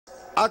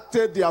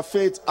acted their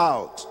faith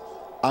out,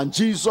 and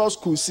Jesus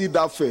could see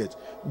that faith.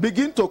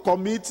 Begin to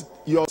commit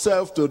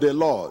yourself to the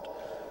Lord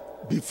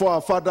before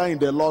our Father in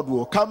the Lord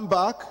will come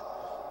back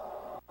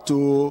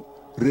to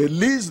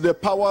release the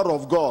power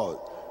of God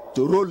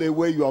to roll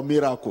away your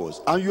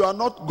miracles. And you are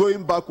not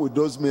going back with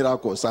those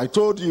miracles. I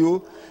told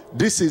you,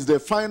 this is the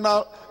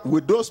final.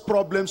 With those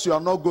problems, you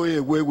are not going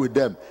away with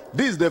them.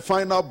 This is the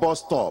final bus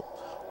stop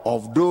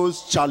of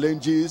those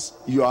challenges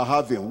you are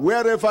having.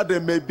 Wherever they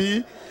may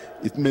be,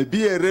 it may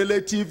be a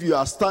relative you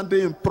are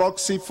standing in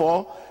proxy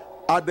for,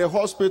 at the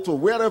hospital,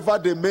 wherever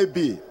they may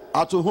be,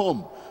 at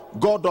home,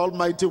 God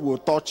Almighty will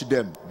touch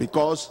them,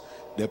 because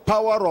the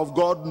power of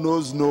God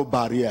knows no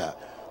barrier.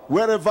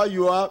 Wherever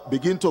you are,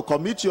 begin to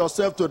commit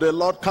yourself to the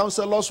Lord.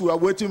 Counselors, we are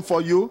waiting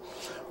for you.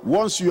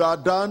 Once you are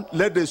done,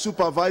 let the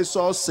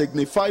supervisors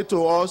signify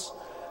to us,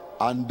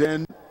 and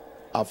then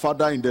our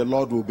Father in the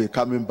Lord will be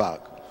coming back.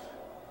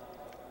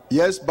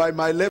 Yes, by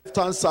my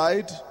left-hand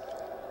side,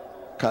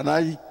 can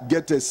I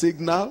get a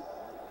signal?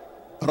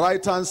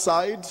 Right-hand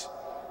side.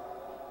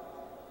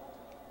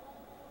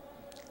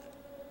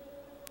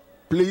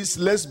 Please,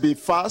 let's be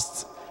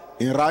fast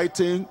in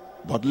writing,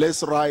 but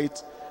let's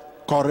write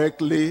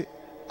correctly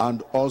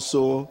and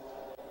also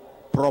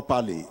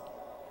properly.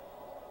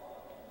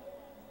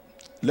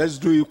 Let's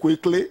do it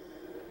quickly.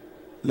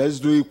 Let's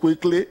do it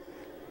quickly.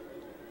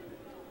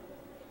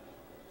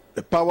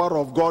 The power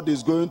of God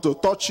is going to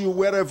touch you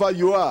wherever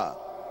you are.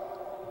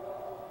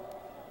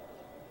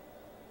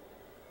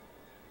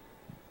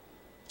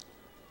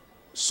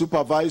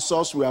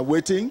 Supervisors, we are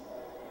waiting.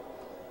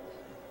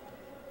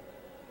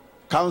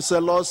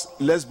 Counselors,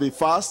 let's be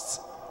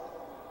fast.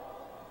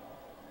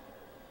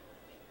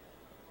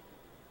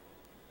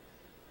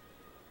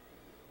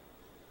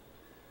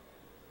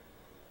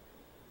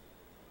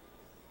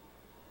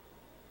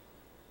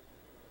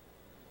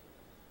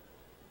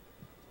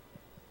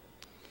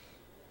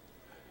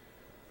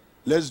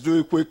 Let's do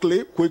it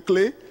quickly,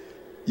 quickly.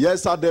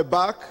 Yes, at the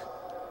back.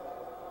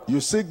 You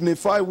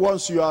signify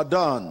once you are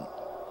done.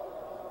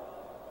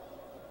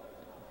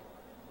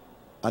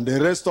 And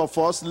the rest of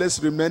us, let's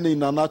remain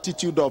in an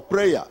attitude of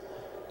prayer.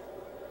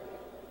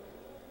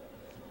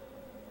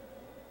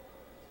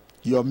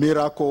 Your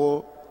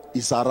miracle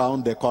is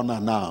around the corner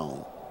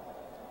now.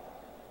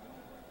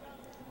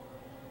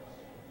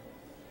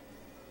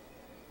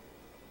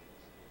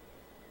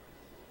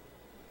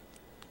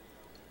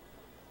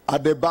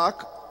 At the back,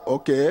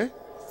 okay,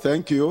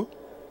 thank you.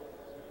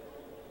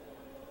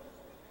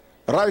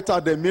 Right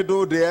at the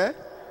middle there.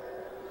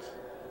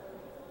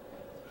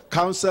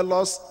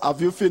 Counselors,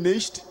 have you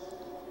finished?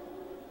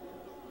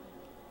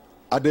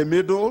 At the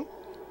middle.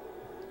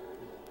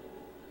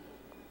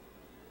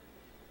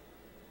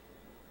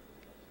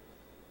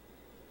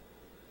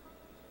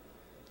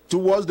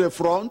 Towards the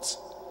front.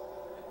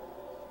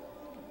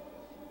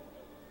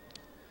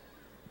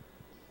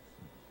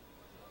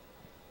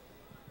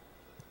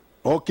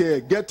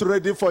 Okay, get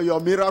ready for your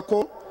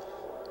miracle.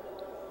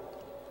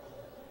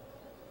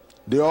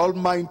 The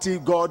Almighty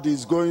God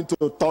is going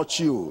to touch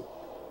you.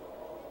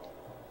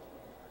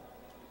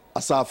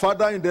 As our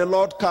Father in the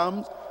Lord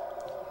comes,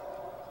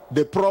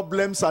 the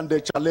problems and the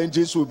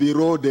challenges will be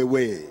rolled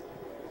away.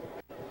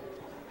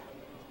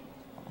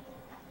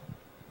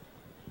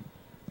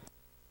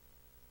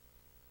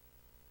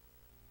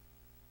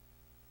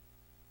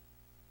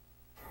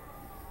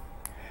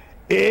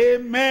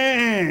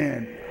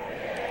 Amen.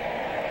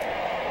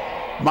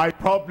 My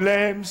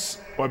problems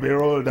will be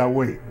rolled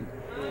away.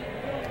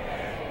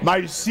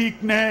 My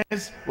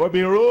sickness will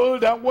be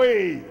rolled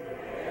away.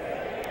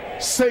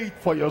 Say it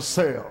for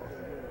yourself.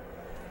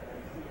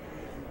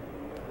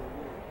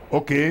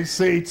 Okay,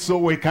 say it so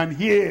we can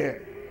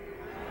hear.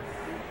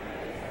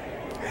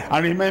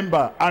 And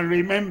remember,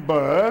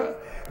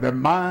 the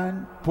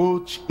man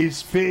put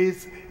his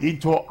faith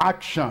into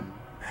action.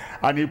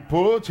 And he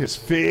put his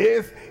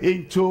faith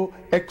into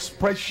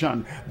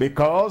expression,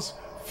 because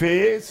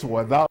faith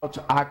without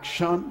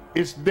action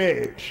is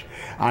dead.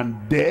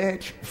 And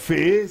dead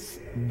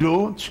faith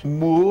don't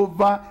move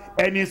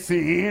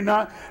anything,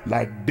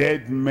 like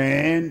dead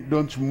men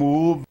don't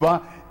move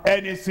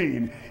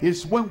anything.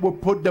 It's when we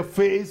put the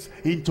faith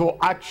into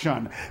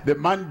action. The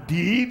man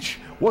did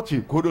what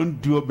he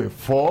couldn't do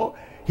before.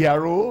 He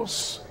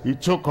arose, he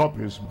took up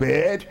his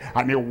bed,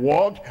 and he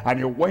walked, and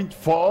he went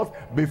forth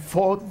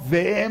before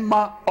them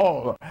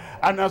all.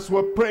 And as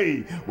we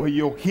pray, when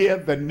you hear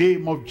the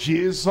name of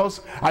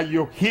Jesus, and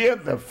you hear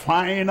the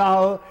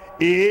final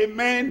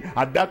amen,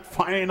 at that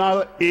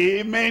final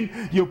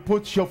amen, you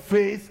put your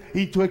faith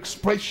into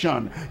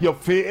expression, your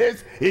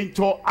faith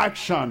into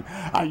action,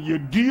 and you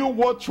do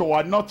what you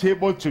were not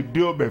able to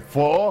do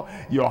before.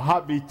 You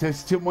have a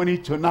testimony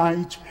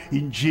tonight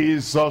in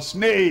Jesus'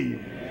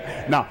 name.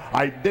 Now,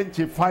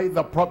 identify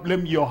the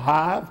problem you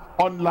have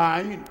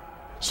online,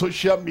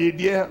 social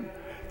media,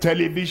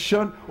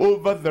 television,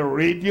 over the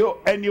radio,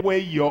 anywhere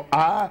you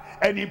are,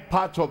 any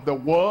part of the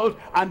world.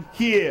 And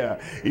here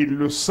in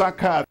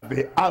Lusaka,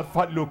 the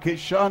Alpha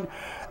location,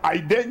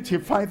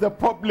 identify the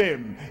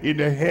problem in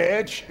the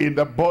head, in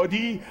the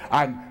body,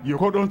 and you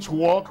couldn't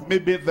walk,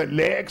 maybe the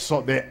legs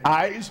or the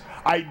eyes.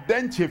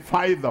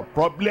 Identify the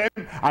problem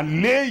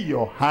and lay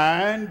your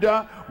hand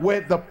where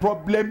the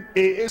problem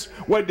is,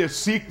 where the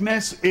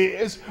sickness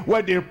is,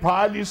 where the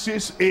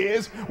paralysis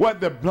is, where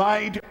the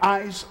blind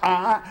eyes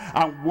are,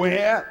 and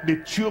where the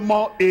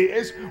tumor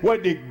is, where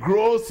the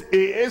growth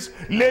is.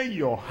 Lay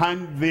your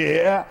hand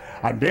there,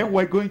 and then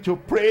we're going to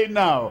pray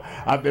now.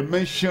 At the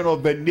mention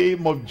of the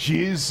name of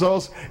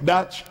Jesus,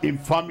 that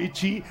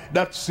infirmity,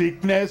 that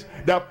sickness,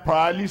 that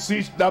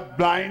paralysis, that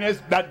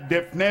blindness, that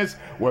deafness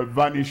will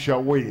vanish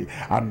away.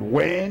 And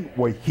when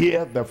we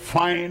hear the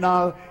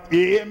final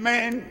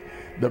amen,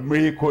 the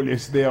miracle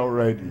is there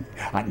already.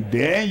 And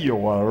then you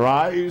will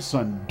rise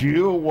and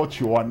do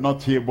what you are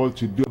not able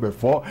to do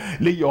before.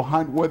 Lay your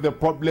hand where the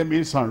problem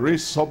is and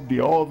raise up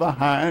the other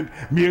hand.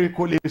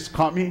 Miracle is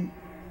coming.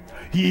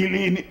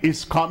 Healing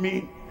is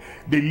coming.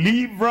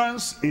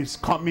 Deliverance is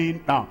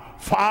coming now.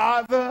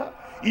 Father,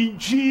 in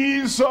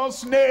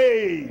Jesus'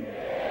 name,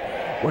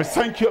 we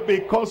thank you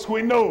because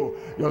we know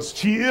you're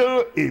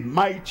still a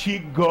mighty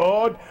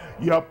God.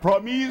 You have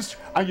promised,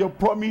 and your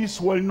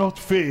promise will not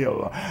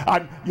fail.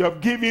 And you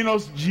have given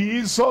us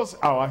Jesus,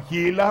 our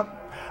healer,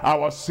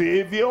 our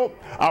savior,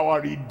 our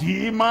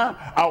redeemer,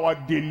 our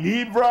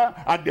deliverer,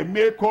 and the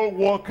miracle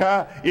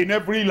worker in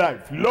every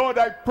life. Lord,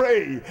 I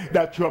pray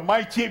that your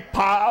mighty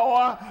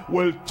power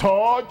will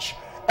touch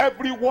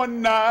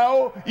everyone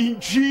now in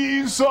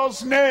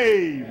Jesus'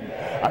 name.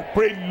 I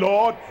pray,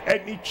 Lord,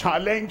 any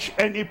challenge,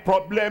 any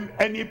problem,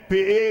 any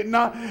pain,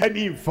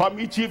 any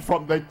infirmity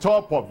from the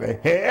top of the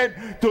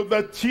head to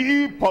the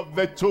tip of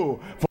the toe,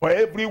 for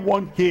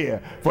everyone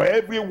here, for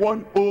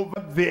everyone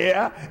over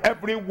there,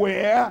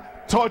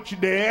 everywhere, touch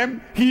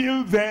them,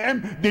 heal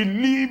them,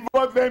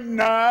 deliver them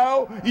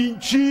now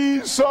in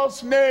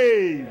Jesus'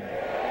 name.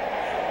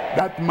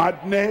 That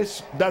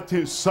madness, that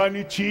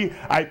insanity,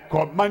 I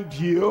command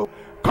you,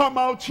 come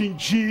out in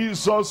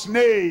Jesus'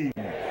 name.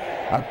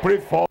 I pray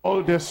for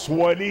all the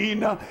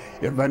swelling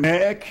in the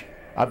neck,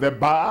 at the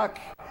back,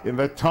 in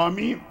the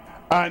tummy,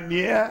 and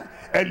near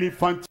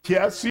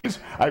elephantiasis.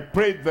 I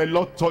pray the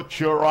Lord touch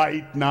you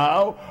right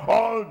now.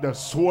 All the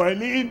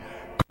swelling,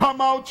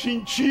 come out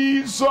in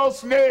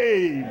Jesus'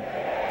 name.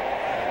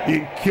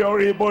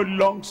 Incurable,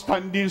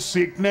 long-standing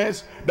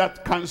sickness,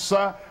 that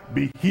cancer,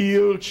 be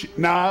healed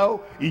now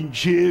in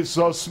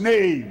Jesus'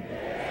 name.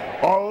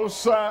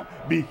 Ulcer,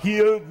 be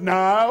healed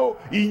now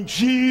in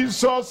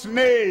Jesus'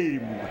 name.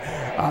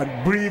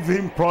 And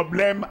breathing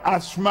problem,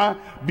 asthma,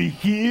 be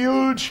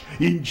healed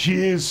in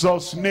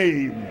Jesus'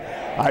 name.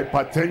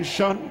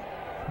 Hypertension,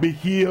 be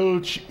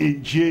healed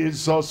in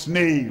Jesus'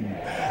 name.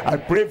 I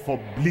pray for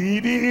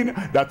bleeding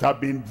that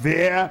have been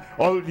there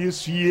all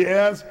these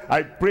years.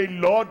 I pray,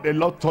 Lord, the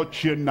Lord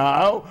touch you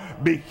now.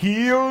 Be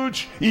healed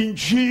in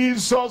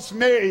Jesus'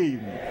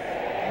 name.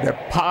 The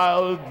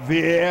pile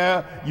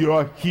there, you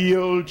are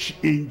healed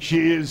in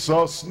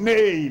Jesus'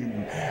 name.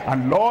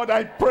 And Lord,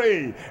 I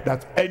pray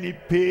that any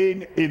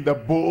pain in the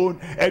bone,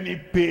 any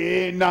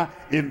pain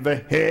in the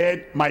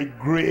head,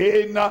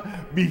 migraine,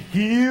 be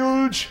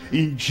healed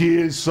in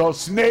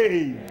Jesus'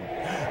 name.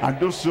 And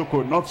those who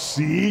could not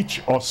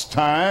sit or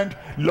stand,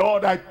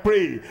 Lord, I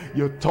pray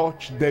you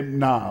touch them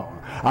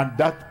now. And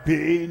that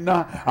pain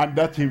and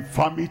that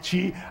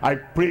infirmity, I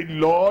pray,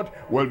 Lord,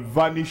 will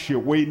vanish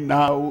away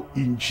now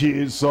in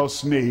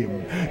Jesus'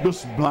 name.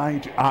 Those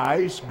blind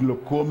eyes,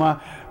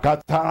 glaucoma,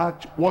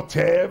 cataract,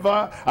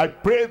 whatever, I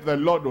pray the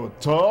Lord will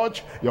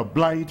touch your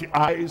blind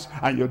eyes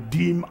and your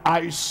dim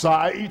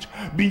eyesight.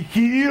 Be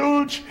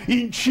healed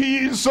in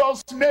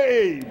Jesus'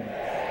 name.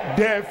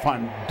 Deaf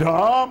and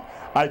dumb,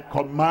 I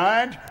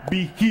command,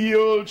 be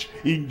healed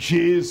in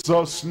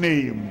Jesus'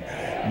 name.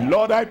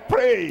 Lord, I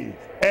pray,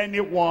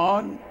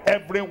 anyone,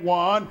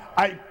 everyone,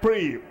 I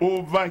pray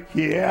over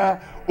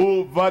here,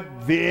 over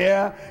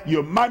there,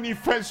 you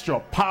manifest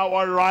your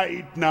power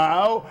right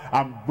now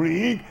and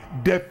bring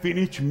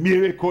definite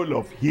miracle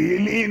of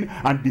healing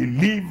and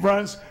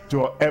deliverance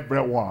to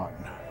everyone.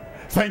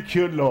 Thank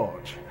you,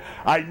 Lord.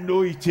 I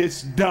know it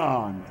is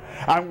done,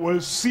 and we'll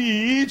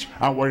see it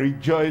and we'll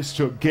rejoice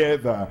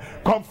together.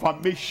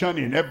 Confirmation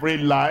in every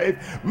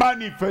life,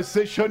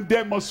 manifestation,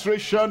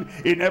 demonstration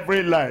in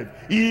every life.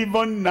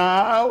 Even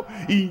now,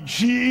 in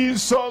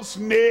Jesus'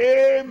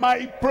 name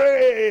I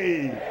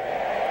pray.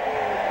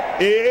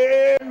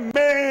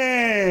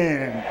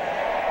 Amen.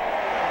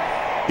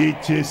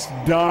 It is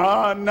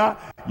done.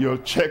 You'll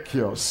check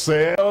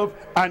yourself,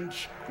 and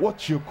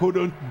what you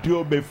couldn't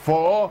do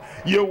before,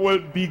 you will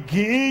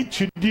begin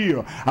to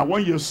do. And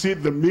when you see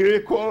the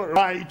miracle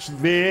right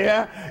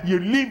there, you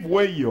leave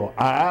where you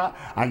are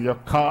and you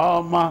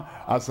come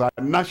as a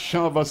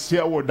national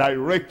overseer will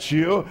direct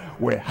you.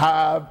 We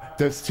have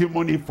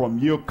testimony from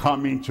you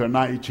coming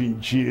tonight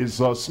in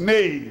Jesus'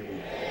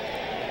 name.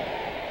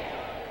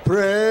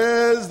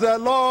 Praise the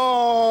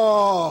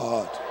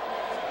Lord.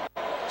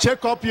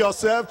 Check up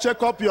yourself,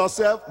 check up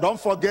yourself. Don't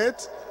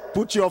forget,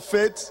 put your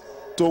faith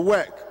to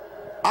work.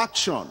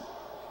 Action,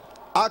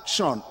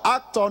 action,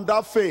 act on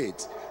that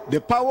faith. the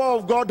power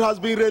of God has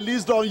been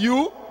released on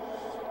you.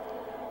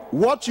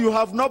 What you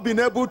have not been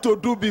able to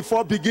do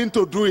before, begin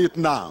to do it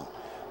now.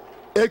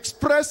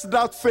 Express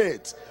that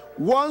faith.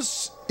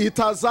 Once it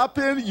has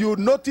happened, you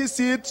notice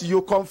it,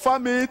 you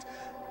confirm it,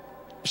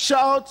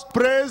 shout,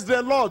 praise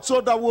the Lord, so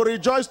that we'll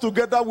rejoice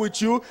together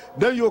with you.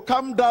 Then you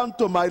come down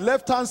to my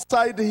left-hand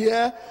side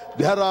here.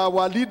 There are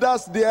our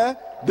leaders there.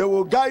 They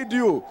will guide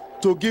you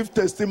to give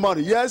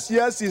testimony. Yes,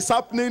 yes, it's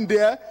happening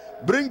there.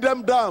 Bring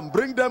them down,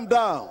 bring them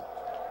down,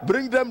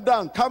 bring them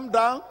down. Come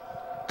down,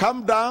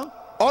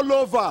 all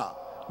over.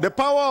 The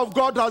power of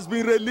God has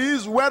been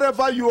released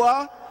wherever you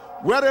are,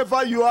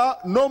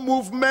 no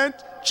movement.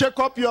 Check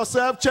up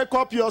yourself, check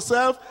up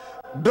yourself.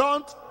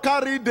 Don't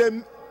carry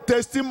the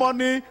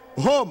testimony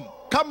home.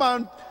 Come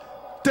and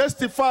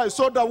testify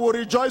so that we'll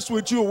rejoice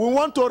with you. We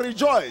want to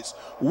rejoice.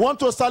 We want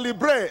to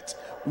celebrate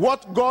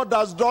what God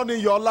has done in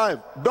your life.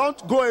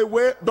 Don't go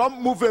away,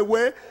 don't move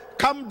away.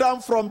 Come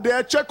down from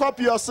there, check up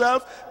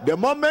yourself. The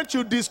moment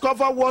you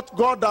discover what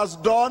God has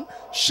done,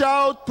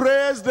 shout,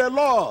 praise the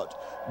Lord.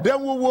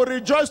 Then we will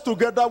rejoice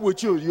together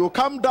with you. You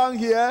come down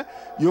here,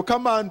 you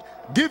come and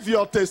give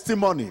your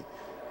testimony.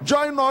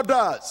 Join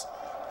others.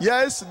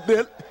 Yes,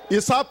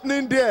 it's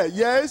happening there.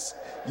 Yes,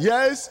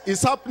 yes,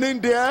 it's happening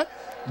there.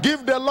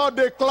 Give the Lord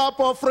a clap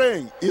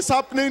offering. It's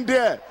happening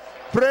there.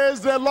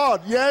 Praise the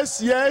Lord.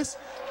 Yes, yes.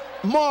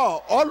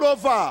 More, all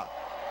over.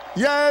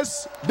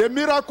 Yes, the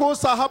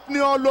miracles are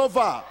happening all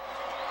over.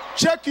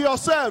 Check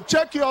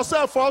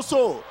yourself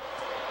also.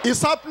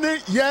 It's happening.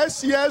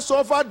 Yes, yes,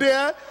 over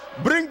there.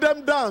 Bring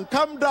them down.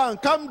 Come down,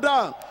 come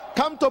down.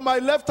 Come to my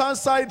left-hand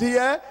side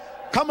here.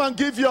 Come and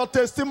give your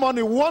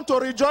testimony. We want to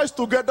rejoice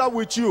together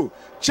with you.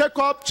 Check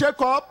up,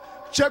 check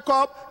up, check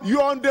up.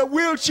 You're on the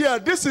wheelchair.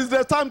 This is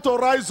the time to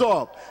rise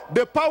up.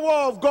 The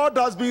power of God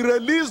has been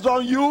released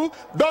on you.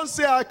 Don't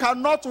say, I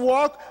cannot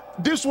walk.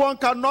 This one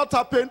cannot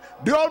happen.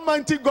 The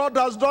Almighty God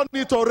has done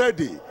it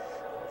already.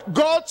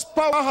 God's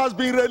power has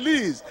been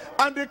released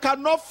and it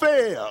cannot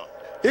fail.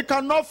 It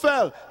cannot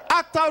fail.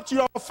 Act out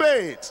your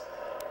faith.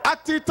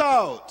 Act it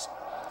out.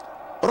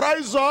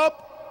 Rise up.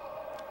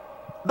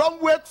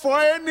 Don't wait for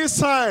any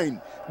sign.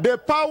 The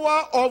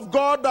power of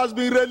God has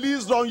been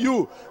released on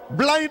you.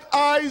 Blind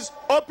eyes,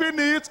 open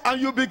it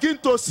and you begin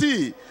to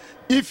see.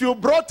 If you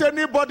brought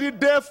anybody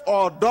deaf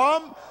or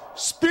dumb,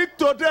 speak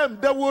to them.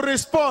 They will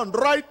respond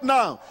right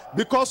now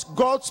because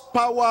God's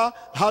power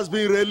has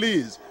been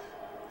released.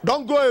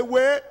 Don't go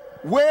away.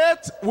 Wait.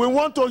 We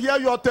want to hear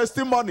your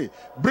testimony.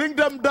 Bring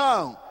them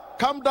down.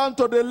 Come down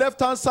to the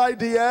left-hand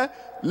side here.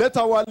 Let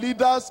our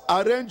leaders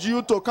arrange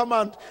you to come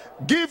and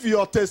give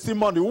your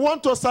testimony. We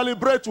want to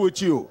celebrate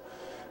with you.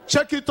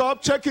 Check it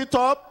up, check it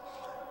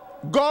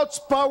up. God's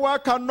power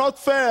cannot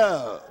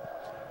fail.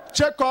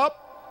 Check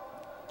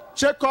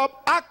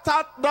up, act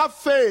out that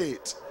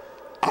faith.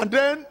 And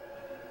then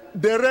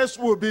the rest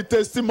will be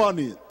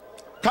testimony.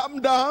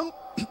 Come down.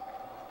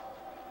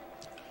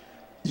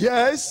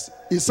 Yes,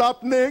 it's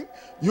happening.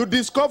 You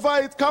discover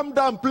it, come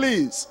down,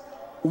 please.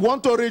 We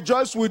want to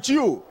rejoice with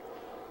you.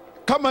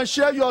 Come and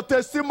share your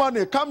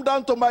testimony. Come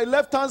down to my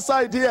left-hand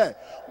side here.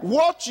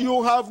 What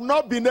you have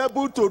not been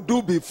able to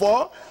do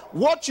before,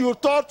 what you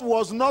thought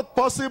was not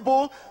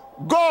possible,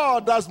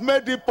 God has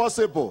made it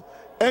possible.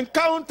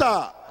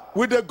 Encounter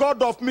with the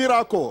God of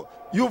miracle.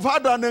 You've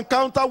had an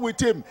encounter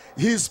with him.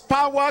 His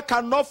power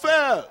cannot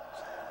fail.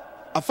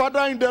 A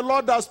Father in the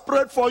Lord has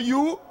prayed for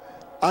you,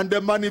 and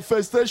the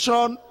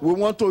manifestation, we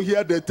want to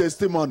hear the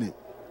testimony.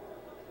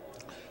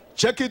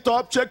 Check it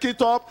up, check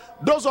it up.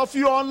 Those of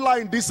you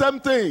online, the same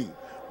thing.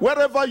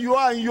 Wherever you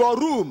are, in your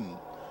room,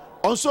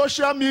 on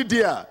social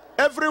media,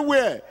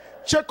 everywhere,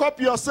 check up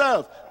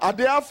yourself. At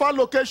the Alpha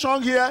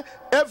location here,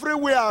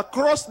 everywhere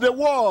across the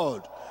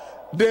world,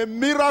 the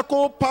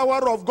miracle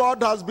power of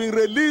God has been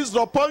released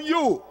upon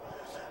you.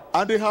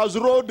 And it has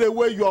rolled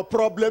away your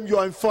problem,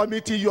 your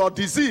infirmity, your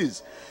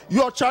disease,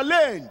 your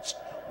challenge.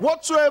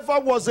 Whatsoever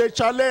was a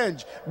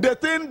challenge, the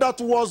thing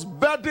that was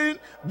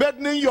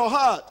burdening your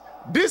heart,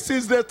 this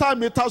is the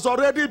time. It has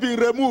already been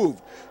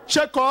removed.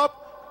 Check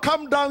up,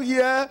 come down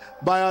here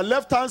by our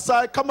left-hand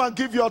side. Come and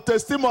give your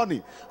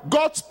testimony.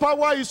 God's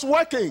power is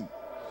working.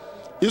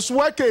 It's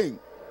working.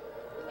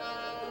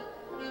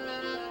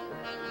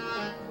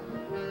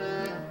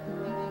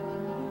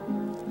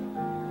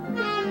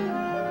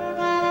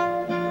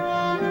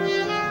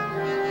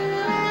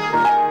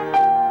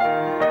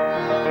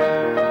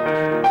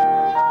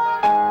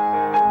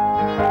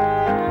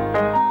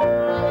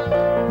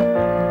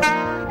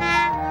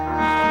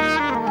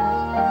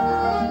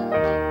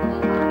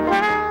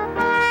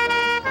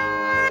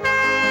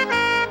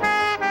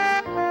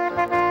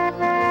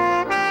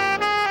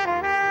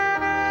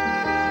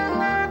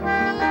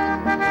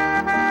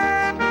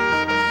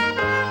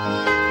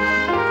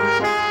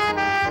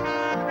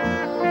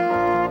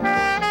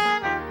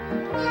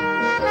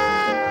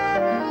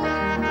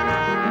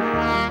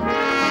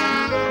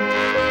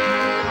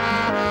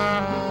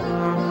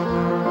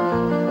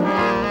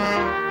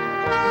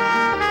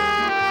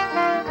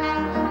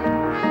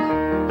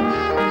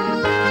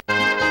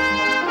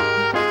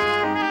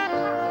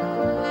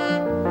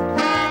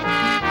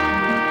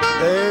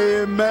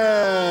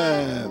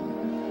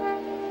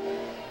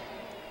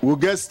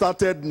 get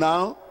started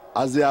now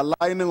as they are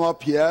lining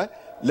up here.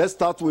 Let's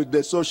start with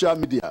the social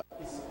media.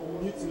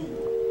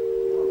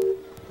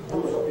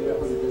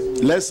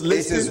 Let's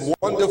listen. It is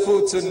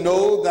wonderful to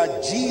know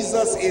that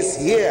Jesus is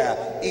here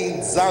in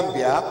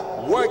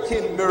Zambia,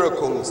 working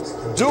miracles,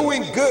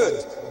 doing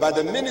good by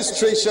the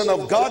ministration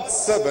of God's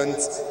servant,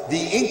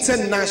 the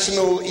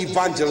international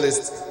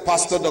evangelist,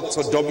 Pastor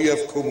Dr.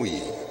 W.F.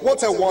 KUMUYI.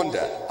 What a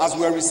wonder, as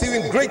we are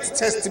receiving great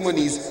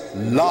testimonies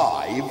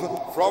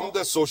live from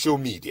the social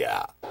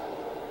media.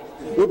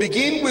 We'll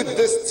begin with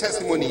this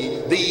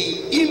testimony.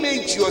 The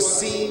image you're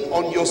seeing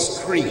on your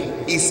screen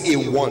is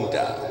a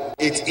wonder.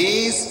 It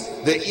is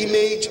the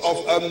image of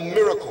a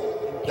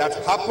miracle that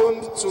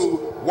happened to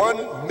one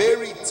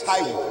Mary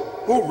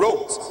Taiwo, who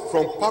wrote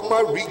from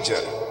Pakwa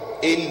region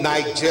in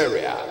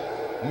Nigeria.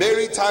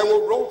 Mary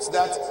Taiwo wrote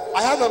that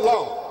I had a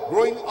lump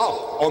growing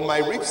up on my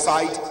rib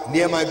side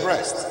near my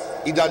breast.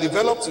 It had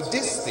developed to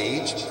this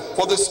stage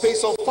for the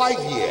space of 5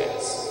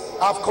 years.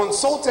 I've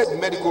consulted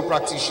medical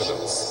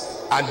practitioners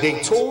and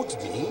they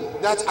told me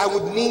that I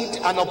would need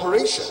an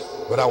operation,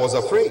 but I was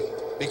afraid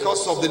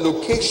because of the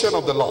location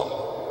of the lump.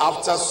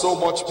 After so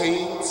much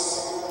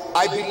pains,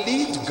 I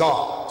believed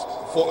God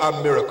for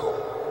a miracle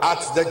at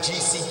the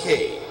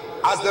GCK,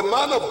 as the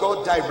man of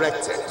God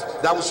directed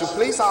that we should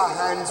place our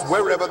hands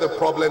wherever the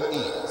problem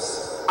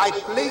is. I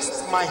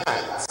placed my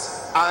hands,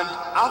 and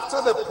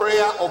after the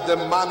prayer of the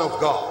man of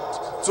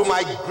God, to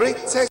my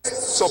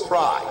greatest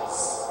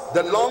surprise,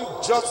 the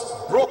lump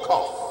just broke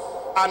off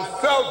and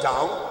fell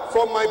down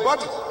from my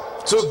body.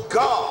 To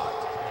God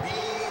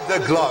be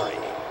the glory.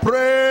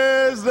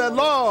 Praise the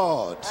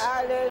Lord.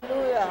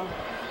 Hallelujah.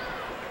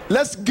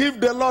 Let's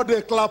give the Lord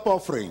a clap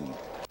offering.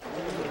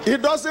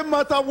 It doesn't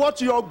matter what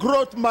your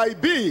growth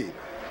might be.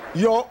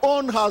 Your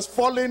own has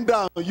fallen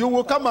down. You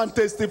will come and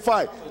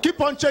testify. Keep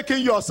on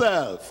checking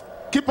yourself.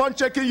 Keep on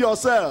checking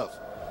yourself.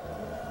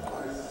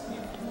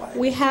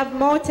 We have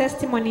more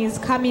testimonies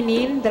coming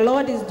in. The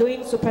Lord is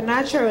doing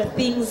supernatural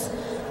things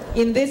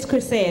in this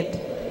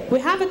crusade. We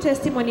have a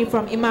testimony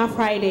from Ima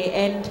Friday,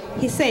 and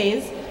he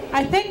says,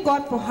 I thank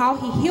God for how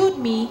he healed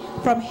me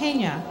from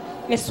hernia,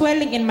 a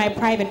swelling in my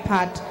private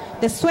part.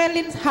 The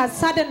swelling has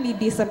suddenly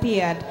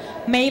disappeared.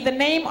 May the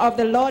name of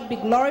the Lord be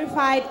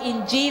glorified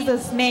in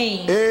Jesus'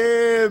 name.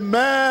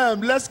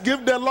 Amen. Let's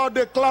give the Lord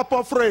a clap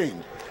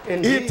offering.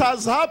 Indeed. It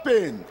has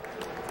happened.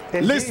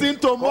 Indeed. Listen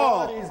to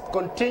more. God is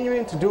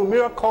continuing to do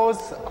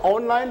miracles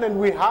online, and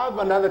we have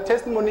another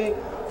testimony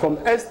from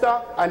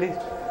Esther, and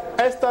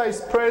Esther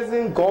is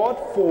praising God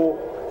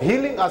for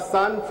healing her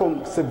son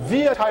from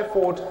severe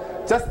typhoid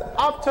just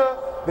after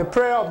the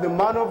prayer of the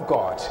man of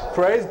God.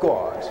 Praise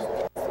God.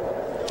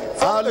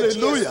 From the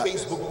Hallelujah.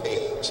 GS Facebook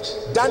page,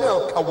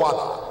 Daniel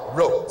Kawala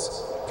wrote,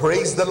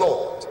 praise the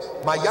Lord.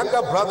 My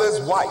younger brother's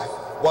wife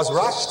was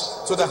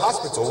rushed to the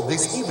hospital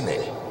this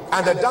evening,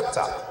 and the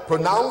doctor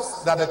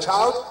pronounced that the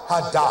child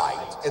had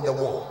died in the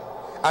womb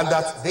and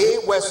that they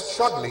were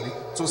struggling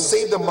to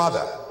save the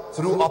mother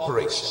through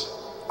operation.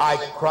 I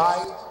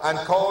cried and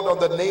called on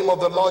the name of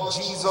the Lord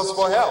Jesus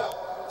for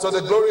help, to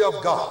the glory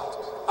of God.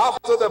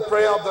 After the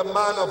prayer of the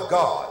man of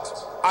God,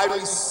 I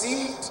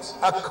received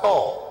a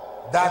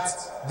call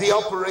that the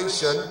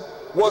operation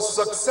was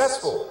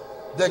successful.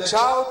 The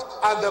child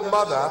and the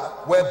mother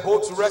were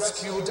both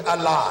rescued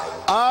alive.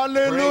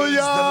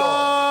 Hallelujah.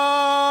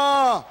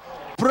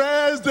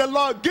 Praise the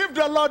Lord. Give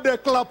the Lord a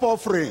clap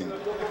offering.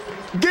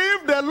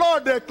 Give the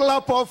Lord a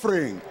clap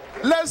offering.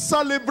 Let's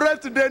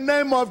celebrate the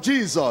name of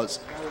Jesus.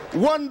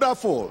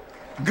 Wonderful.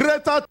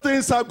 Greater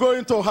things are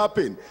going to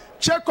happen.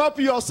 Check up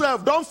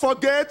yourself. Don't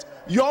forget,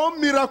 your own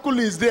miracle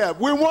is there.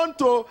 We want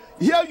to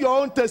hear your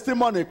own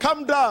testimony.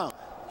 Come down.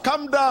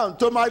 Come down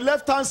to my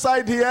left-hand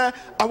side here.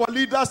 Our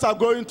leaders are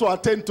going to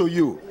attend to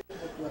you.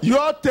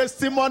 Your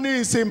testimony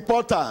is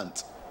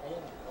important.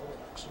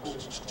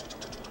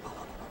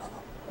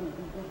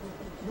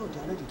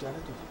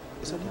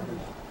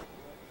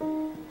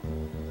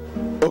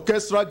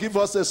 Orchestra, give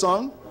us a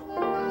song.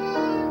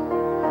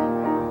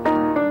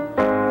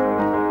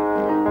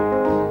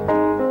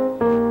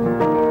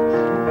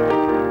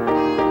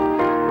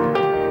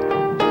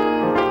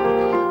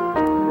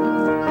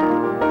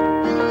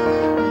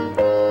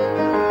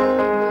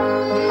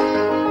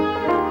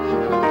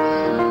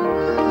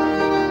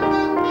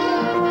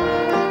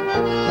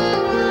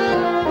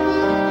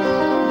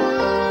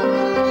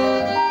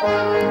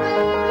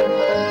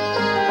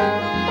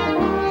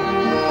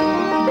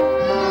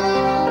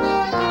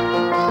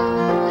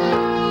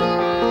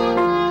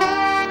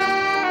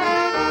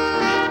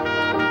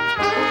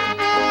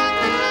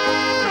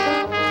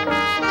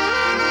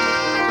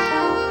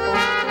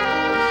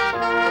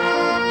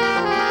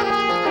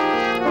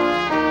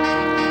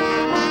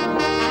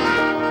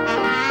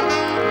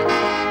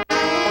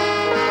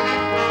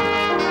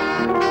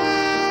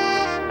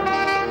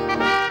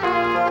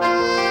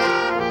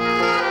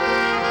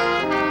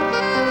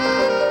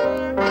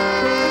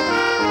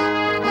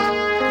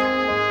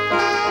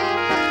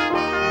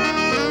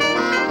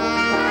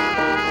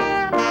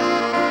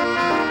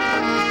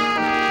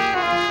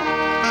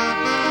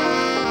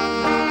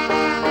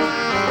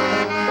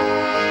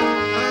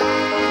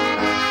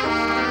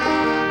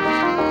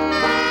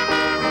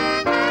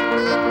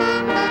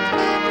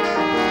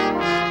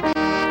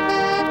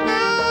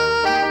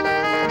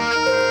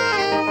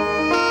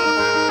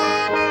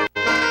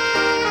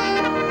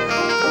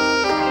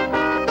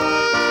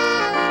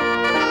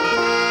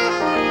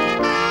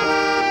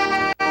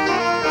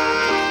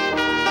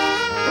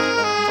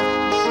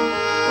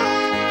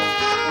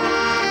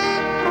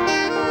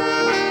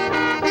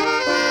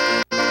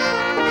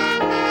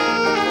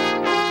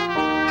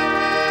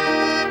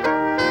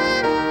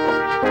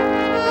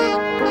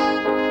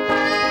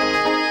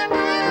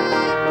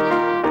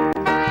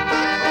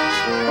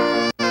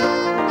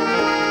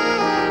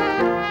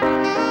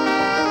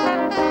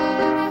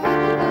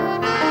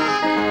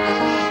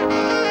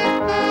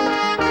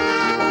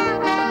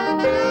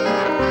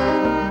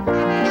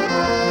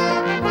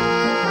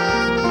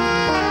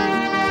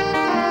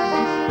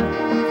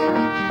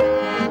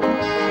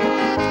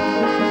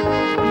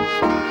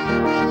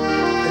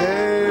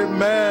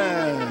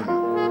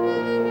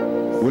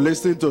 We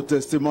listen to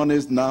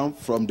testimonies now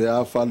from the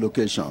Alpha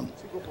location.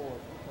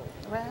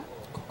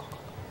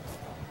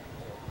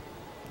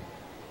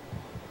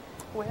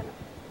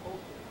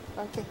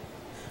 Okay.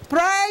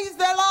 Praise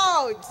the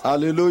Lord.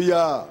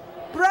 Hallelujah.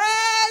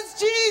 Praise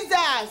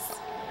Jesus.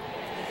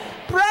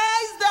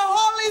 Praise the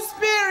Holy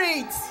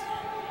Spirit.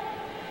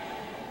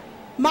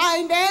 My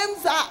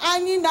names are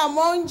Annie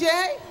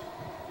Namonje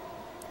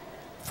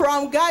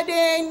from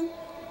Garden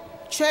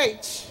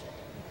Church.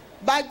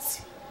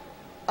 But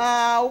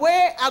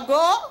where I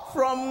go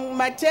from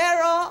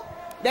Matero,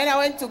 then I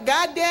went to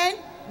Garden.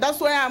 That's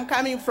where I'm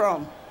coming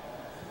from.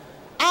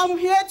 I'm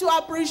here to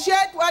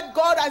appreciate what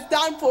God has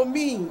done for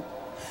me.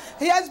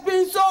 He has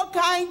been so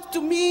kind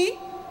to me.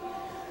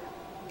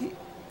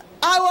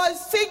 I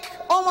was sick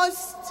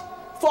almost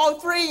for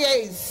 3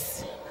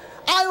 years.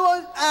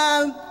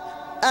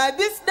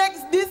 This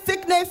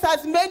sickness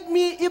has made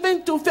me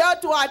even to fail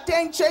to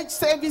attend church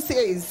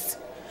services.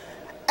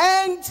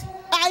 And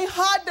I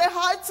had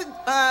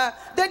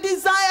the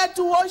desire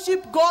to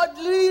worship God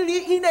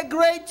really in a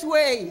great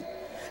way.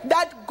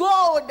 That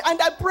God,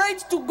 and I prayed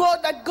to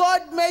God that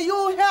God, may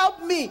you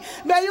help me,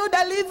 may you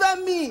deliver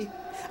me.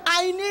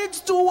 I need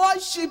to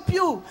worship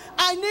you.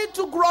 I need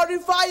to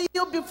glorify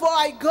you before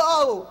I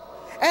go.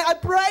 And I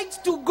prayed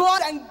to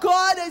God, and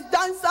God has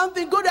done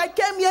something good. I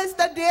came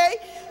yesterday.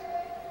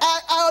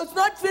 I was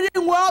not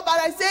feeling well, but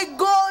I said,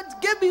 God,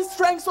 give me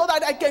strength so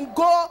that I can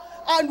go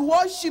and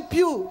worship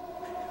you.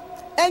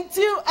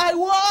 Until I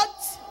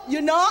walked,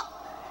 you know,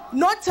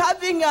 not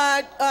having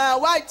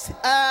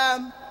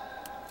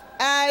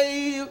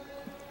I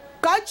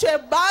catch a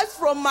bus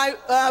from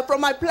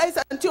my place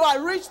until I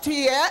reached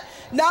here.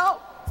 Now,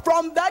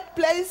 from that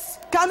place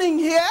coming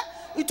here,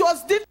 it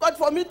was difficult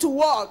for me to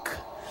walk.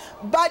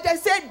 But I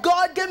said,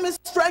 God, give me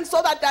strength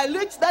so that I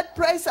reach that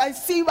place and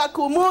see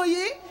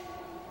KUMUYI,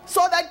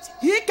 so that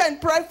He can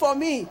pray for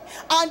me.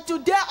 And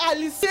today I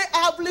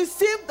have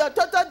received the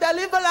total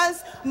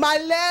deliverance. My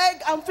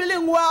leg, I'm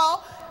feeling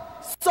well.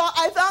 So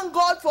I thank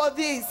God for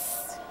this.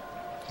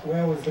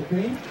 Where was the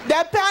pain?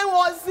 The pain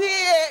was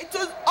here. It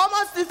was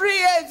almost 3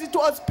 years it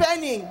was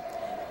paining.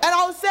 And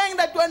I was saying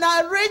that when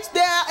I reach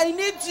there, I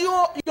need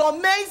your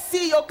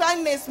mercy, your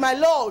kindness, my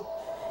Lord.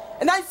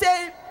 And I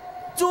said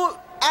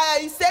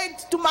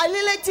to my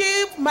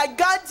relatives, my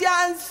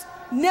guardians,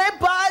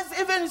 neighbors,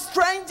 even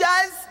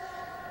strangers,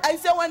 I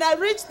said, when I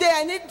reach there,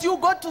 I need you,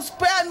 God, to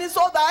spare me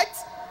so that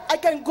I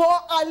can go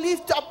and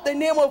lift up the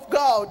name of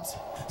God.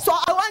 So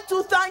I want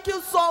to thank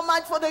you so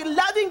much for the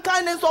loving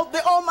kindness of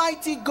the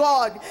Almighty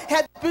God. He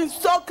has been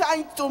so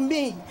kind to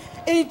me.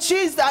 In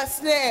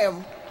Jesus'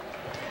 name.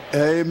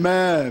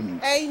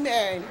 Amen.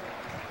 Amen.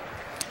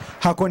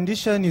 Her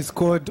condition is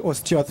called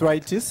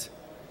osteoarthritis,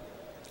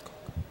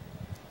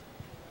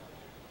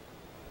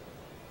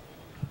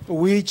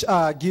 which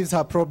gives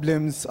her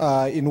problems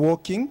in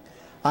walking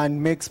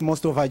and makes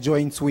most of her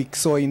joints weak.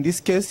 So in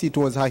this case, it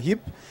was her hip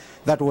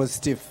that was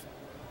stiff.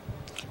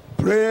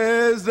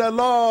 Praise the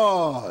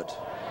Lord.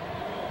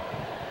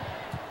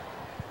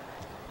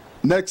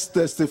 Next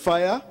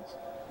testifier.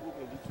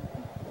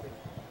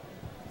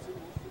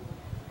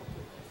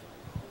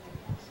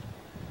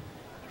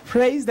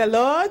 Praise the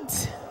Lord.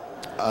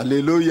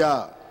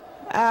 Hallelujah.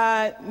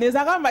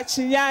 Nizagamba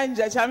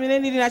chinyanja chamine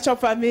nili nacho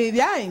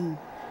familia.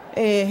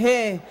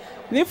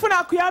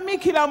 Nifuna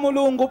kuyamikira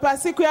Mulungu pa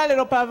siku ya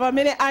lero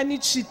pavamene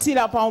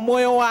anichitira pa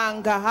moyo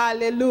wanga.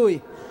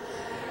 Hallelujah.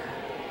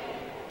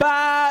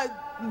 But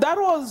that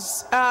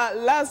was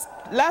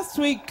last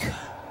week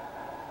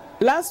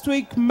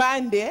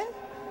Monday,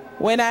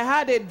 when I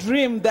had a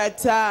dream that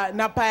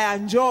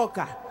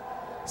napayanjoka.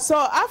 So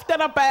after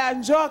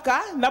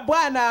napayanjoka,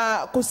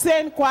 nabwana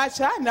kusen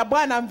kwacha,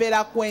 nabwana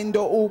mvela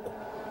kwendo uku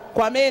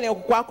kwa mene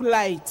kwa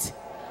kulight.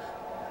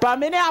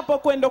 Pamene hapo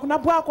kwendo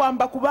kunabwa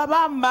kwamba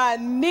kubaba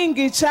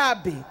maningi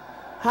chabi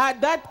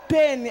had that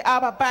pain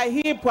apa pa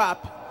hip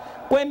hop.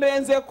 Kwendo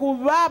enze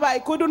kubaba, I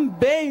couldn't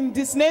bend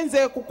this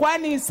nenze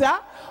kukwanisa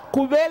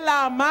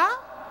kubelama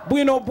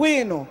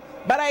bwino.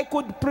 But I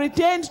could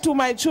pretend to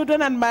my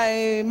children and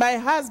my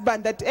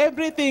husband that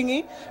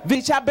everything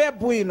vichabe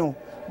bwino.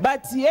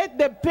 But yet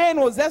the pain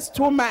was just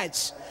too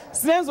much.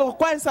 Sinenzo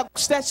kukwanisa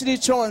kushita chili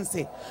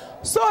chonse.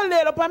 So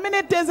lero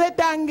pamene teze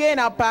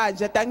tangena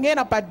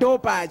pa do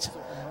paja.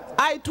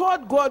 I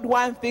told God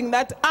one thing,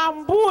 that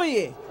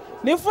ambuye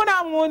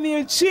nifuna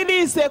muni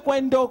chilise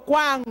kwendo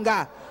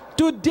kwanga.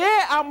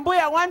 Today, Amboy,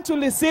 I want to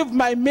receive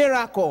my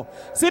miracle.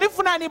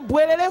 Sirifuna ni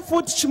bwelele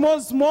futi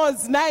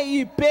chimoz na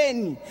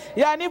ipeni.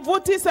 Yani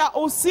vutisa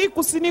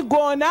usiku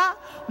sinigona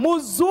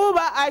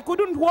muzuba. I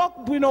couldn't walk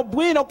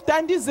bwino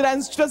kutandizira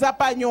nsicho za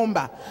pa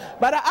nyumba.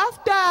 But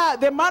after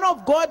the man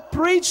of God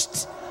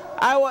preached,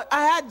 I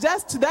had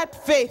just that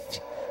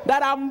faith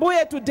that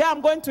Amboy, today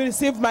I'm going to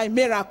receive my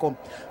miracle.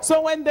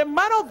 So when the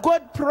man of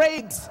God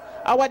prayed,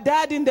 our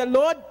dad in the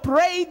Lord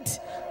prayed,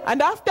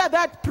 and after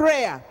that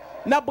prayer,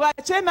 na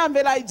bwachena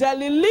mvela ija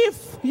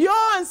relief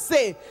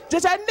yonse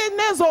chachande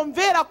nezo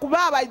mvela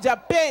kubaba ija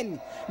pain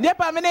ne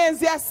pamene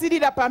enzi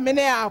asirira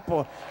pamene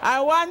apo.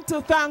 I want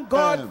to thank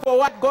God for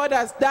what God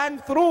has done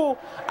through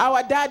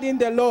our dad in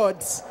the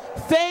Lord.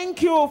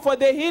 Thank you for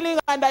the healing,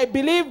 and I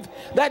believe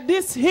that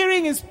this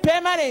healing is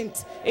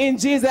permanent in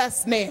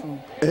Jesus' name.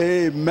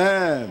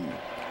 Amen.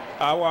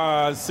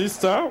 Our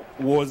sister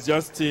was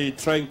just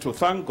trying to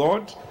thank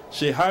God.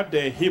 She had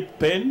a hip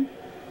pain.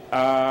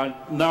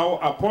 Now,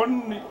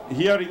 upon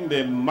hearing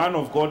the man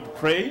of God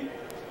pray,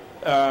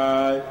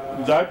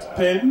 that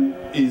pain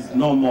is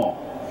no more.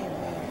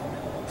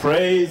 Amen.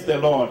 Praise the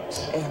Lord.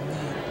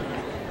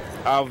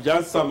 Amen. I've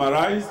just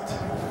summarized.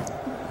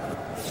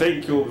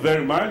 Thank you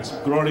very much.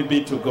 Glory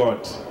be to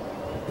God.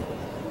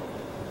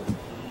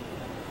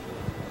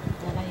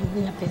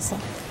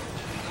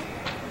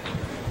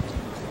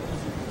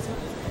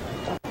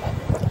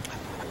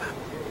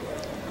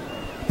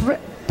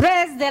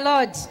 Praise the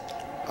Lord.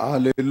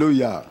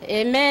 Hallelujah.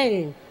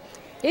 Amen.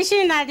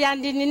 Ishi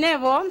naliandini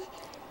nebo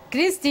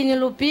Christine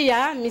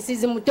Lupia,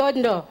 Mrs.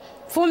 Mutondo,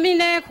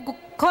 Fumine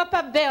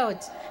Copper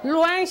Belt,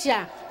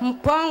 Luansha,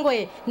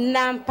 Mpongwe,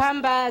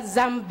 Nampamba,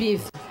 Zambia.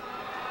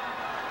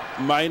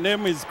 My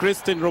name is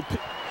Christine Lupia.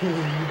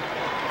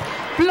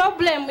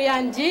 Problem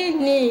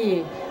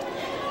yanjini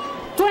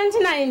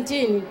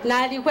 2019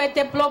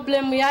 nalikwete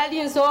problem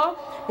yalinso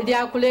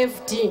lya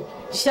kulefti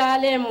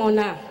shale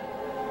mona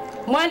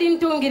mwali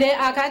ntungire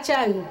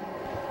akachani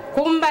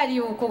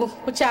kumbali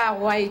kucha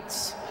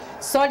white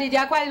so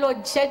lya kwa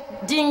load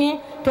shedding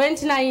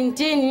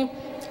 2019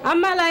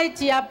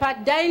 amalight ya pa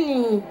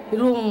dining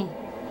room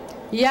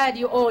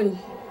yali on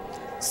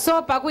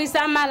so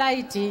pakuisa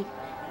amalight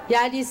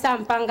yali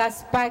sampanga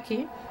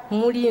spaki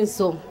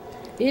mulinso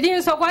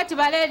ilinso kwati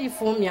baleri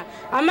fumya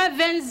ama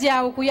venzi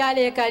ya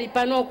ukuyale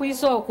kalipano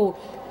kuisoko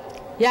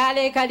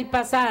yale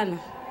kalipasana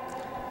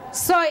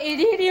so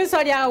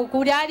ilinso lya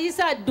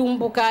ukulyalisa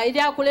dumbuka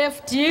ilya ku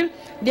left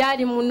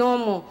lyali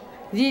munomo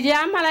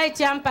lilya amalight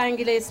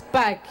yampangile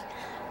spark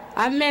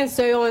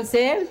amenso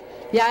yonse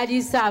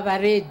yalisa ba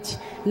red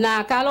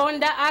na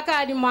kalonda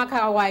akali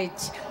mwaka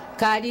white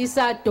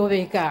kalisa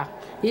tobeka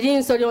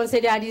ilinso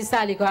lyonse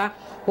lyalisa lika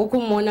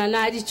ukumona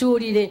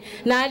nalichulire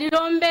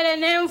nalilombele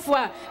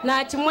nemfwa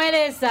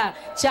nachimwelesa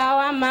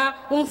chawama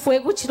umfwe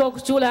kuchilo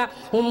kuchula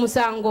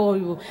umusango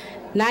oyu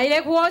na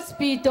ile ku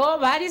hospital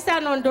balisa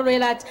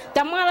nondolwela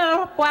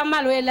tamwala kwa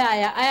malwela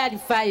ayali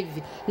 5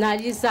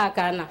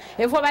 nalisakana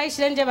efo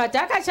bayishirenje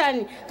bataka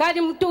chani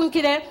kali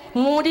mtunkire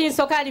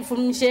mulinso kali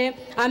fumishe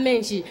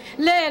amenshi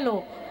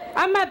lelo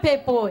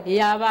amapepo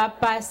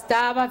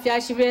y'abapasta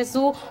abafyashi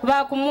besu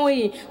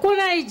bakumuyi ku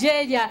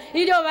Nigeria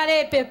ilyo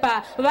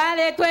balepepa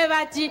baletwe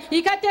bati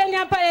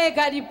ikatenya pale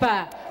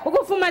galipa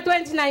ukufuma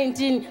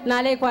 2019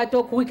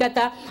 nalekwato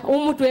kuikata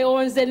umutwe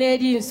onze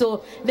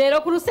nelinso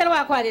lero kurusero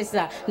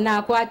akwalesa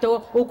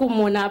nakwato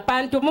ukumona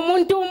pantu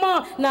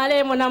mumuntumo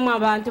nalemo namwe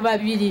abantu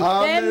babiri.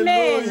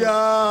 Hallelujah.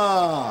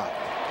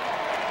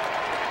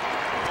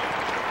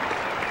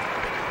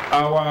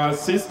 Our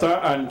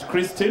sister and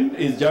Christine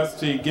is just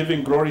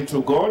giving glory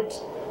to God.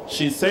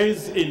 She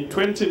says in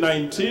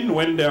 2019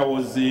 when there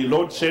was the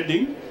load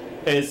shedding,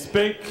 a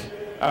speck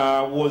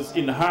was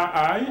in her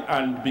eye,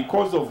 and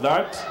because of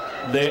that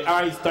the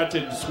eye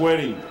started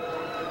swelling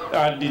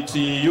and it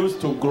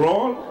used to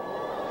grow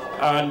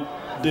and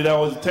there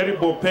was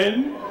terrible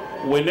pain.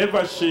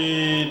 Whenever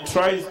she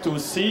tries to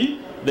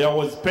see, there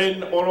was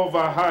pain all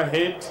over her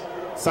head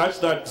such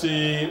that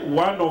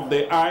one of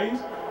the eyes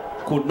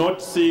could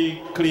not see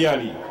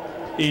clearly.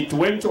 It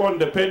went on,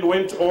 the pain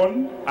went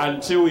on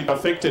until it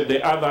affected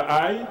the other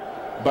eye.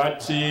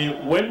 But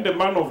when the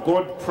man of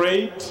God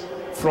prayed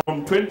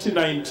from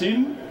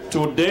 2019,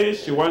 today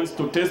she wants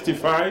to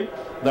testify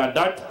that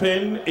that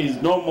pain is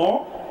no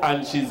more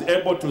and she's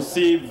able to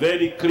see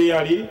very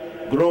clearly.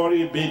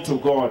 Glory be to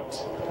God.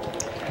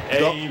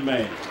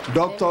 Amen.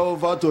 Doctor,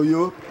 over to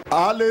you.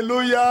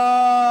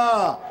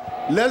 Hallelujah.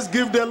 Let's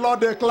give the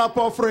Lord a clap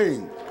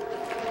offering.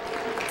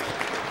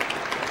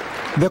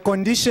 The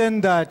condition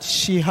that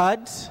she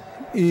had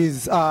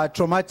is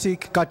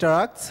traumatic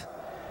cataract,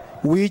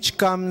 which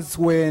comes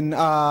when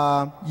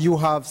you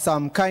have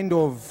some kind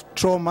of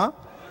trauma.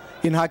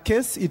 In her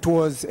case, it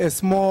was a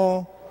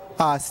small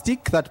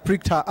stick that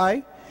pricked her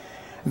eye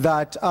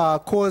that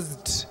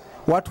caused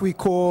what we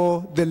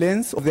call the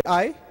lens of the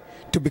eye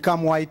to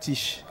become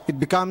whitish. It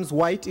becomes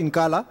white in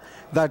color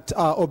that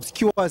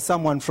obscures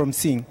someone from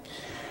seeing.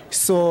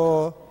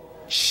 So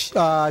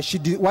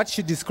what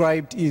she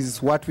described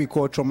is what we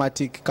call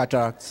traumatic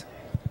cataracts.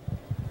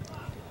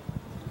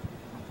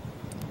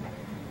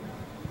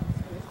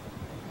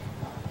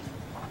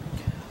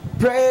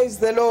 Praise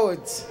the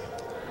Lord.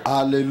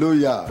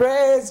 Hallelujah.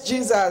 Praise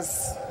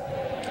Jesus.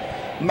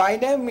 My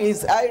name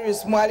is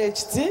Iris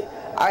Mwalechti.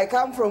 I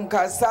come from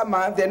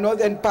Kasama, the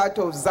northern part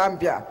of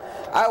Zambia.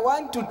 I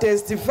want to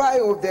testify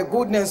of the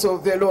goodness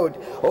of the Lord,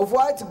 of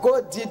what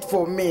God did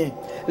for me.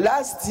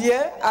 Last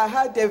year, I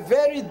had a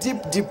very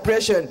deep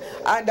depression,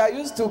 and I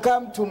used to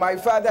come to my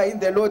father in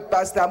the Lord,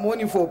 Pastor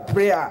Moni, for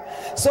prayer.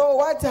 So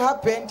what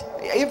happened,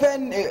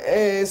 even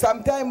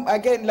sometime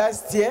again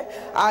last year,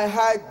 I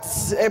had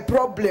a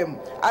problem.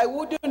 I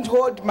wouldn't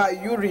hold my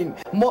urine.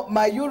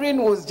 My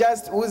urine was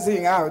just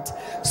oozing out.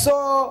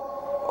 So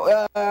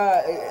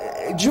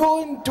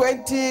June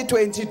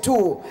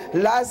 2022,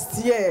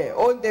 last year,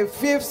 on the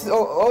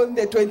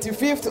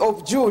 25th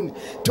of June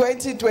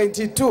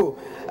 2022,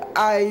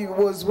 I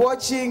was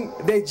watching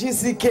the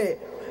GCK.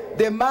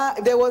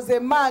 There was a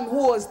man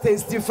who was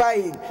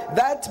testifying.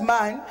 That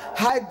man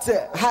had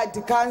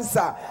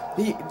cancer.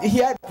 He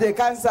had the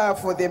cancer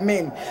for the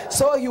men.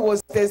 So he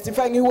was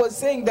testifying. He was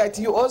saying that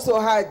he also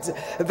had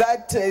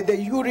that the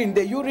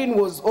urine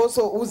was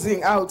also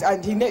oozing out,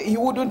 and he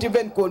wouldn't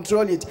even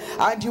control it.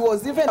 And he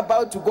was even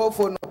about to go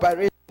for an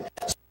operation.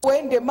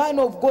 When the man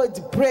of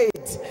God prayed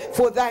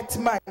for that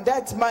man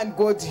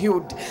got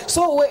healed.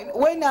 So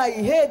when I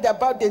heard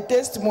about the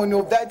testimony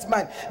of that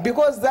man,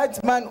 because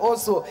that man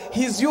also,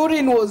 his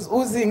urine was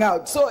oozing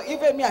out. So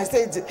even me, I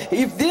said,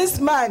 if this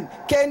man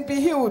can be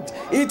healed,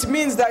 it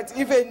means that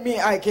even me,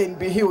 I can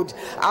be healed.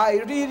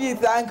 I really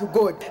thank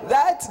God.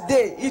 That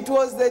day, it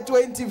was the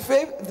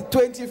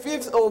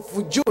 25th of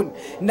June,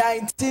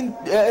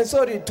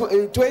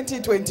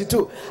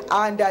 2022,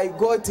 and I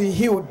got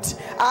healed.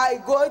 I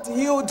got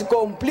healed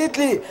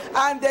completely,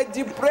 and the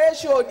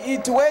depression,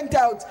 it went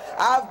out.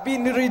 I've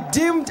been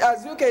redeemed,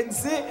 as you can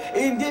see.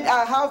 Indeed,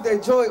 I have the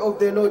joy of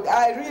the Lord.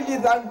 I really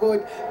thank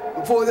God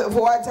for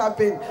what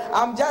happened.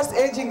 I'm just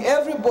urging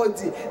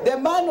everybody. The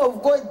man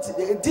of God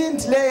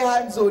didn't lay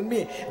hands on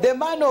me. The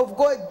man of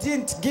God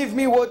didn't give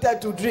me water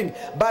to drink,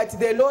 but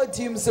the Lord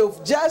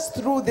himself, just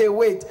through the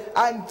weight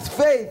and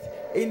faith,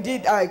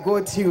 indeed I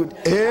got healed.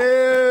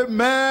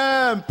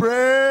 Amen.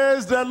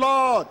 Praise the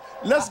Lord.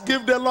 Let's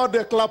give the Lord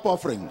a clap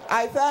offering.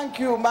 I thank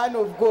you, man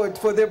of God,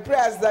 for the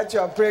prayers that you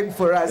are praying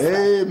for us.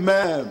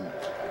 Amen.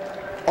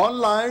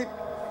 Online,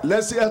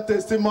 let's hear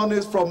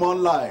testimonies from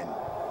online.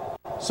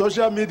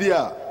 Social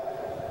media,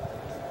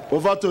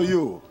 over to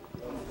you.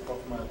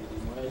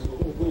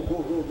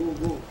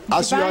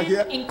 As you are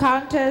here,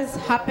 encounters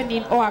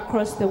happening all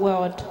across the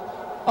world.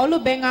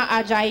 Olubenga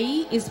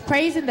Ajayi is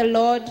praising the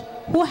Lord,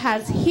 who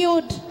has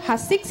healed her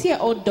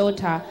 6-year-old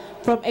daughter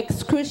from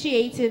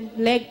excruciating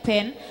leg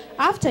pain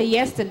after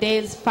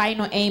yesterday's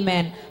final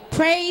amen.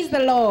 Praise the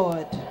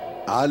Lord.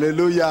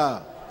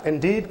 Hallelujah.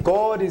 Indeed,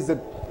 God is a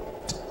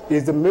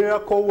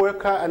miracle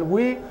worker, and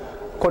we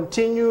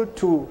continue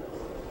to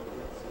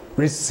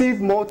receive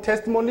more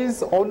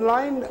testimonies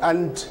online,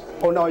 and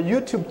on our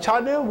YouTube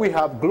channel we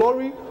have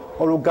Glory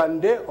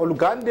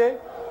Olugande,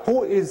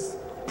 who is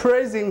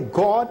praising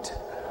God,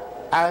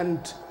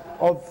 and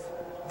of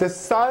the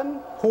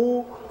son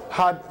who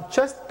had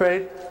just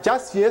prayed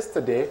just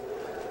yesterday,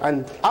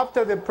 and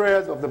after the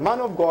prayers of the man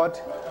of God,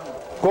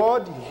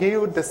 God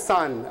healed the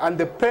son and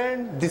the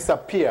pain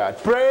disappeared.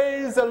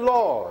 Praise the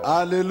Lord.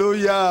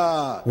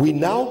 Hallelujah. We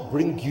now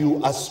bring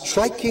you a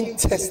striking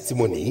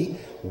testimony.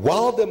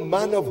 While the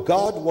man of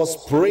God was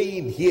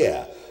praying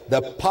here,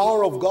 the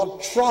power of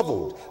God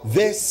traveled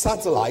their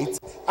satellite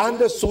and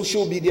the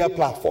social media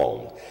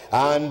platform,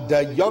 and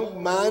a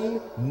young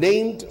man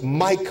named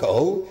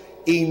Michael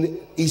in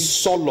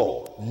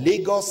Isolo,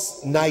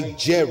 Lagos,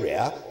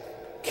 Nigeria,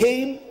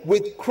 came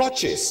with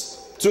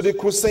crutches to the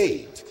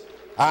crusade.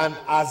 And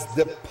as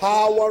the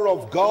power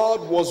of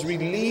God was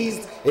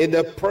released in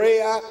the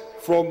prayer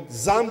from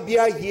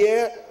Zambia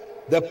here,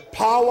 the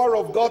power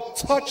of God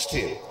touched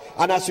him.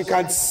 And as you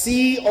can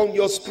see on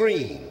your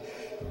screen,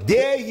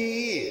 there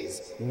he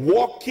is,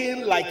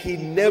 walking like he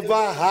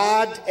never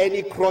had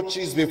any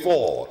crutches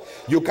before.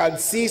 You can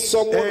see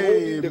someone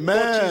holding the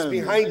crutches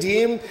behind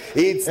him.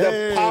 It's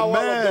the power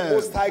of the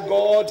Most High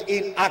God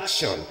in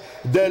action.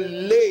 The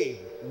lame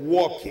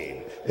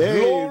walking.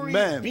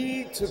 Glory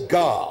be to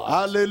God.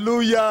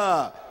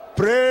 Hallelujah.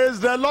 Praise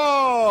the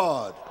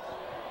Lord.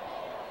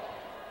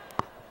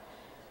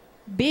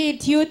 Be it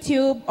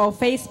YouTube or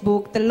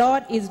Facebook, the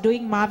Lord is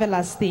doing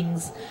marvelous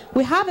things.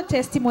 We have a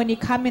testimony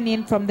coming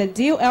in from the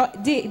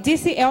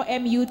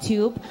DCLM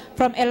YouTube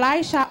from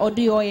Elisha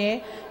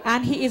Oduoye,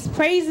 and he is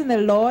praising the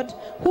Lord,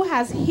 who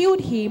has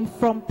healed him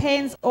from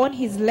pains on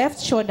his left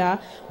shoulder,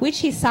 which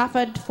he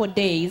suffered for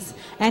days.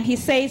 And he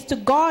says, to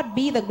God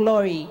be the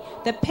glory.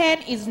 The pain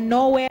is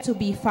nowhere to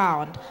be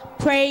found.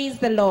 Praise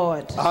the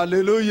Lord.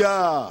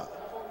 Hallelujah.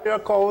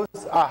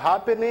 Miracles are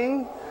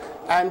happening.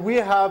 And we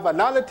have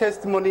another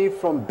testimony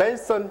from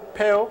Benson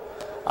Pell,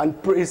 and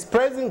is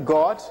praising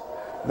God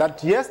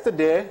that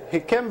yesterday he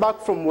came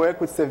back from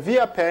work with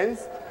severe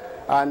pains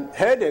and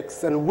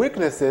headaches and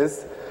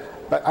weaknesses,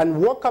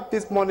 and woke up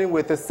this morning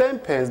with the same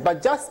pains.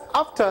 But just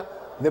after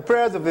the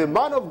prayers of the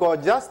man of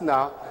God just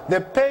now,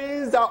 the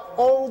pains are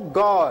all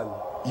gone.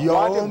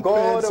 Your own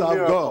pains are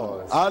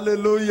gone.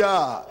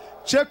 Hallelujah.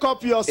 Check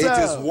up yourself.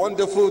 It is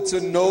wonderful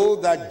to know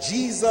that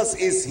Jesus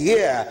is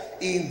here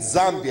in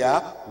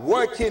Zambia,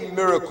 working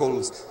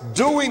miracles,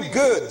 doing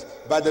good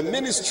by the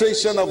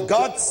ministration of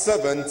God's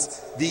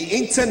servant, the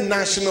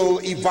international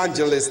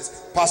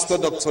evangelist, Pastor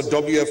Dr.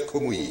 W.F.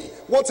 KUMUYI.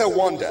 What a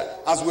wonder,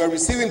 as we are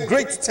receiving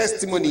great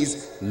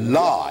testimonies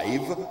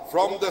live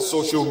from the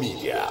social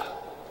media.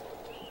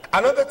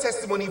 Another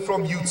testimony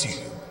from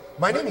YouTube.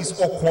 My name is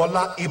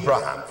Okwola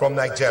Abraham from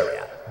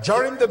Nigeria.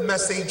 During the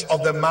message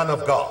of the man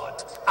of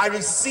God, I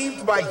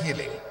received my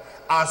healing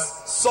as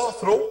sore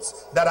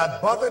throats that had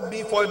bothered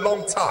me for a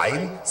long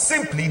time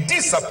simply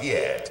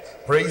disappeared.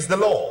 Praise the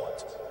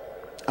Lord.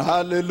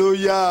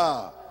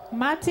 Hallelujah.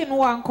 Martin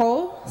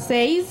Wanko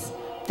says,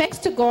 thanks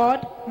to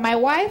God, my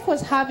wife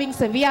was having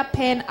severe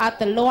pain at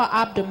the lower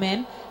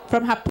abdomen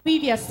from her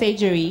previous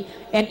surgery,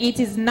 and it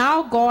is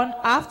now gone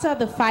after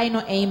the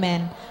final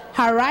amen.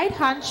 Her right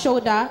hand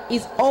shoulder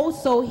is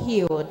also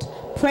healed.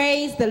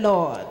 Praise the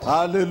Lord.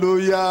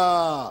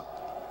 Hallelujah.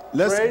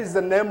 Praise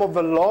the name of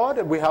the Lord.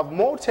 We have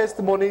more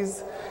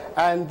testimonies,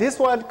 and this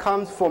one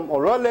comes from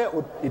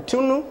Orole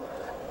Itunu,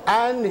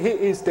 and he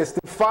is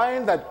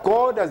testifying that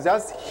God has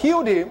just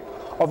healed him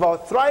of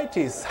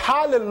arthritis.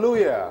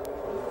 Hallelujah.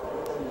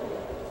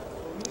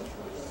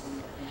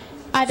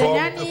 From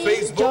the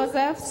Facebook,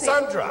 Joseph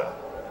Sandra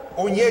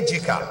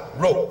Onyejika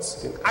wrote,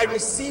 I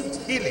received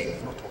healing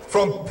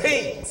from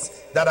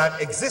pains that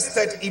had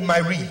existed in my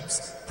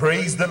ribs.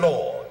 Praise the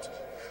Lord.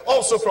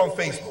 Also from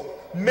Facebook,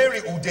 Mary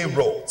Ude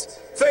wrote,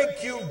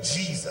 thank you,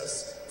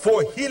 Jesus,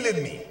 for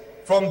healing me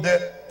from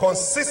the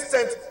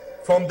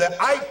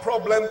eye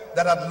problem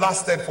that had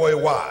lasted for a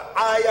while.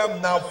 I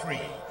am now free.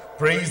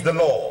 Praise the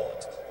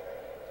Lord.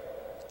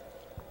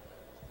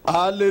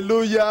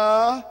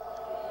 Hallelujah.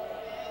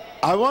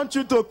 I want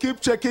you to keep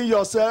checking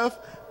yourself,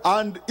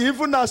 and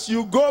even as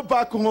you go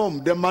back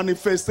home, the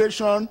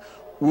manifestation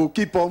will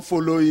keep on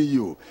following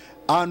you.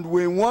 And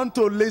we want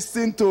to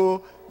listen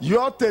to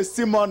your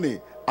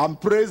testimony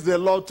and praise the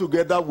Lord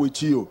together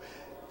with you.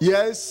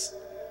 Yes,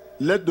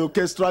 let the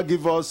orchestra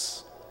give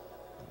us.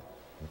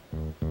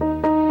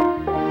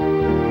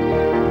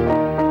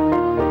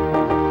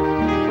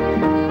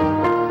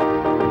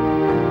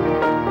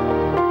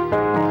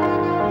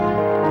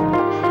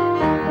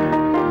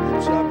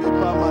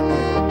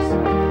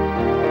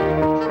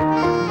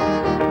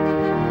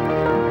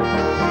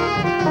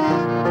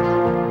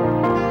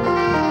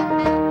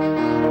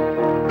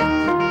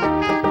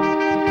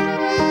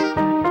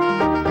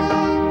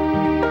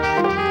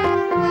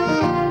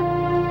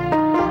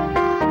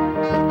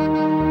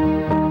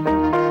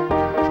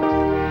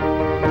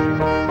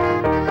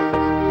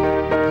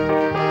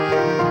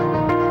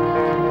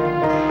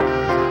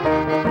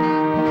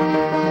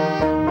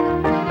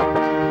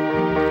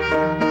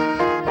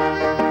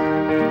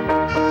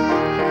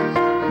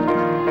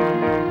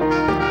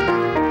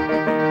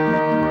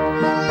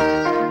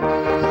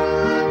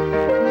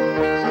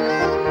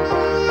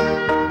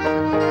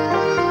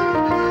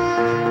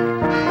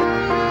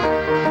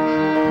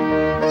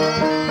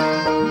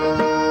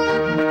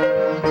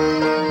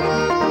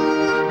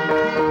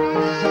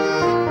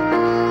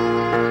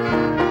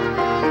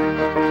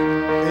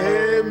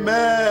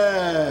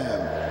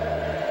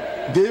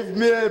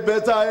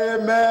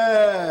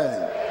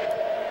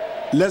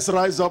 Let's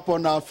rise up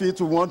on our feet.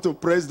 We want to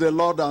praise the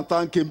Lord and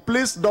thank him.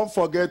 Please don't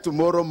forget,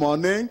 tomorrow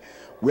morning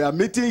we are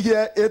meeting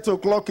here 8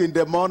 o'clock in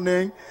the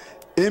morning.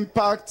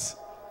 Impact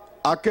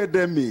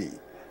Academy.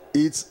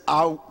 It's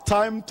our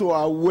time to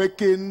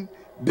awaken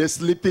the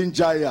sleeping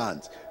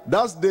giant.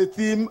 That's the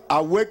theme,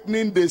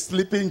 awakening the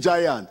sleeping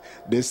giant.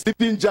 The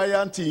sleeping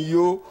giant in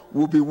you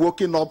will be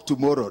woken up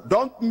tomorrow.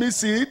 Don't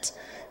miss it.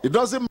 It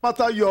doesn't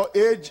matter your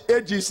age.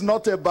 Age is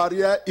not a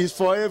barrier. It's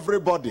for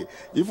everybody.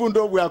 Even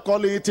though we are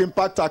calling it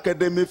Impact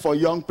Academy for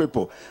young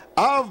people.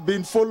 I've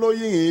been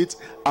following it,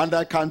 and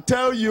I can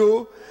tell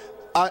you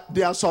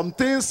there are some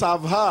things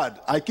I've heard.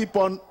 I keep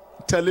on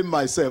telling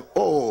myself,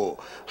 oh,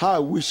 how I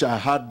wish I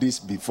had this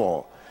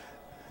before.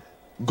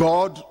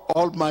 God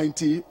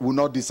Almighty will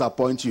not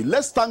disappoint you.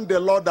 Let's thank the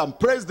Lord and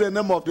praise the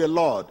name of the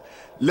Lord.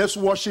 Let's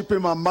worship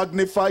him and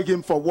magnify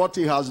him for what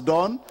he has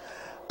done.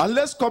 And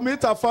let's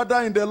commit our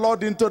Father in the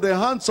Lord into the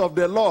hands of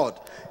the Lord.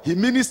 He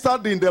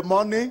ministered in the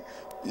morning.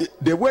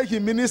 The way he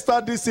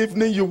ministered this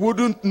evening, you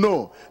wouldn't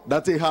know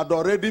that he had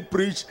already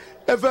preached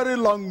a very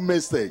long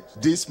message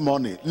this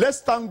morning.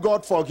 Let's thank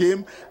God for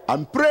him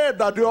and pray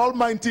that the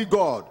Almighty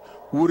God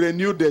will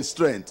renew their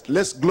strength.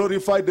 Let's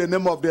glorify the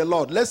name of the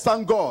Lord. Let's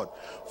thank God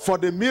for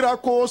the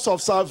miracles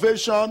of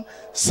salvation,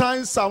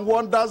 signs and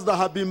wonders that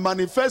have been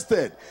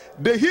manifested,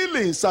 the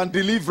healings and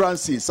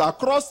deliverances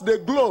across the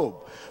globe.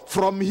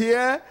 From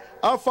here,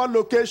 Alpha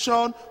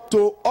location,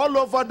 to all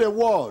over the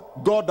world,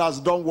 God has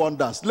done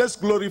wonders. Let's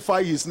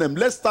glorify his name.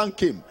 Let's thank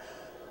him.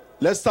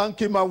 Let's thank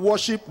him and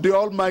worship the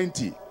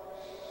Almighty.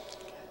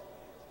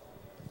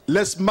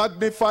 Let's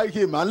magnify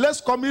him, and let's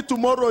commit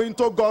tomorrow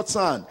into God's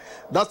hand.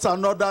 That's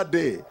another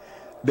day.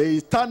 the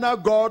eternal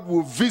God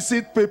will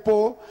visit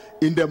people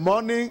in the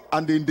morning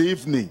and in the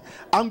evening.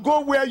 And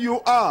go where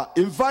you are,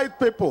 invite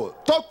people,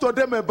 talk to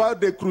them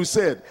about the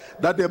crusade,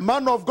 that the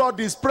man of God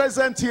is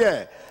present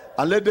here,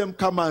 and let them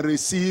come and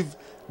receive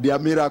their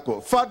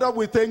miracle. Father,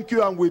 we thank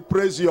you and we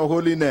praise your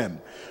holy name.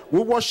 We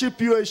worship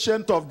you,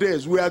 Ancient of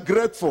Days. We are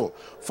grateful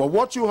for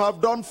what you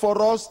have done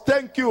for us.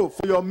 Thank you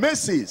for your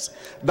mercies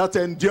that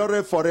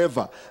endure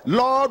forever.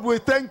 Lord, we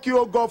thank you,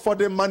 O God, for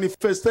the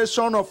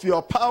manifestation of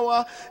your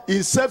power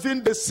in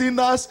saving the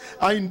sinners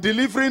and in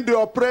delivering the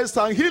oppressed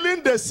and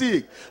healing the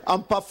sick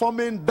and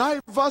performing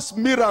diverse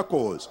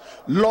miracles.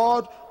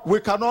 Lord, we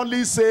can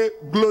only say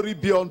glory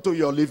be unto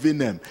your living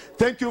name.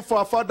 Thank you for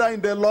our Father in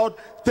the Lord.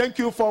 Thank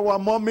you for our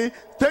mommy.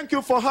 Thank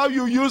you for how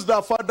you used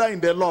our Father in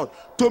the Lord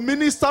to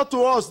minister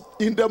to us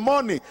in the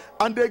morning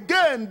and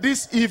again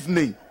this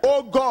evening.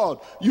 Oh God,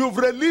 you've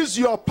released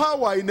your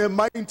power in a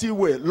mighty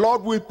way.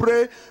 Lord, we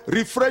pray,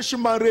 refresh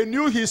him and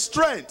renew his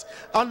strength.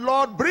 And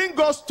Lord, bring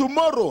us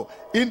tomorrow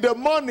in the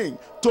morning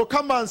to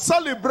come and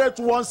celebrate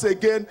once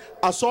again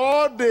as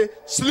all the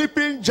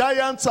sleeping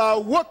giants are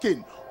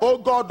waking. Oh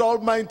God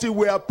Almighty,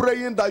 we are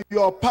praying that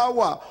your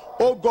power,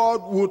 oh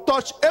God, will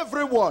touch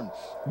everyone.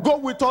 Go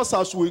with us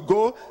as we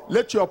go.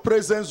 Let your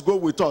presence go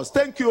with us.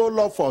 Thank you, oh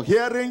Lord, for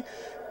hearing.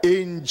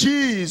 In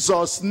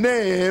Jesus'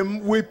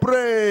 name we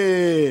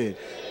pray.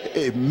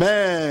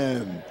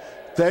 Amen.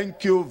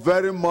 Thank you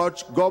very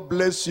much. God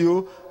bless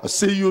you. I'll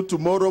see you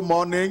tomorrow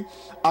morning.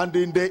 And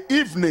in the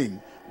evening,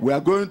 we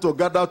are going to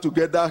gather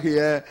together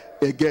here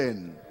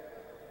again.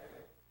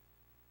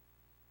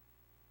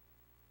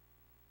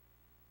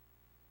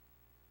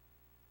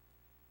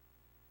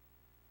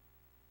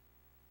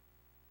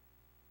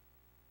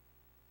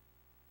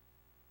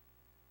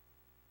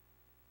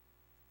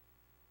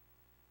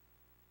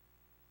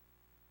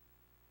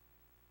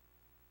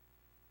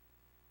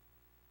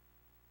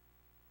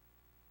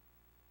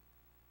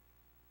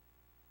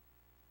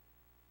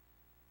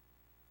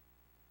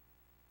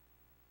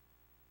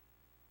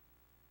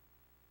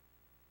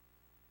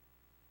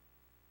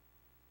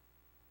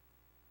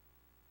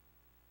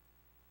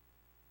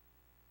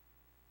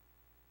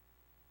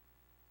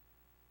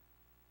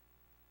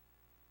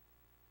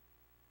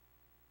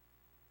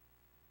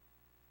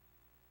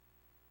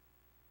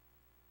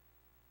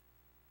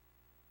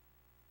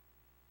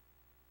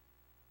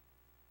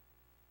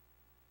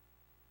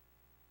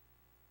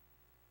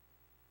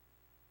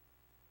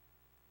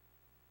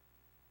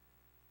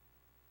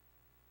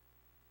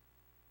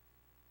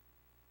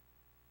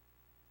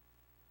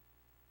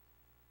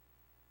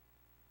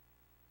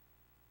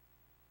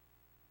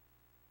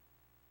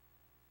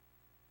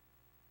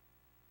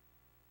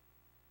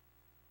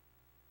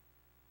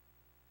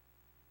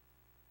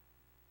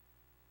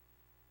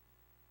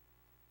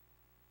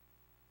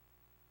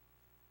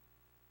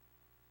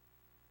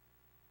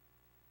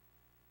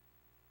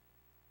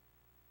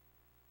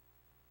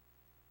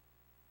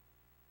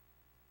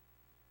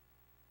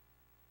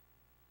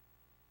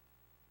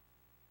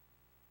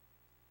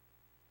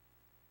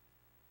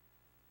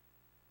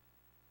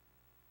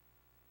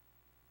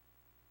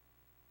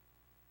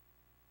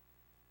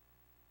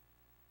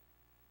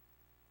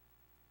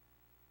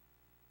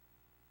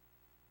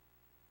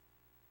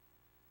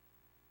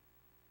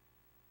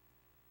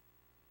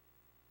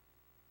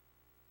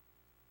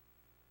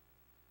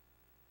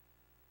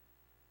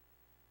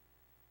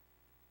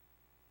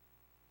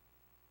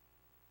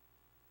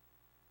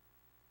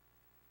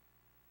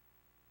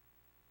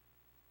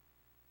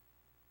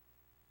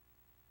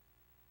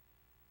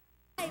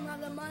 Of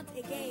the month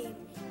again.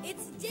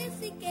 It's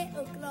JCK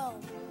o'clock.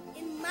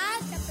 In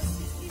Mark chapter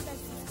 16 and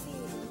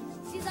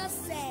 16, Jesus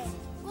said,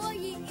 "Go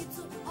ye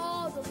into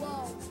all the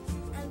world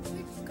and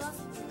preach the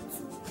gospel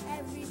to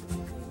every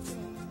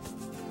creature."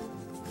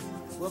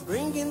 We're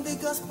bringing the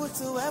gospel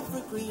to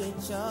every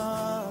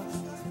creature.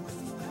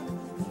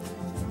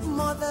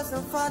 Mothers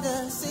and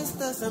fathers,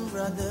 sisters and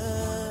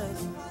brothers.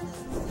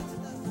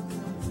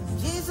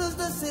 Jesus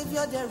the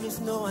Savior, there is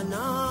no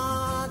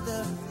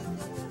another.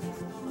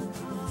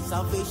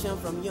 Salvation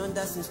from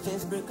yonder since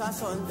chains break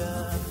us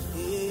under.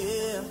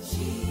 Yeah.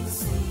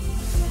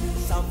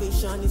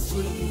 Salvation is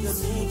free, you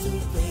don't need to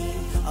pay.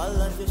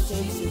 All of your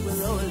shames you will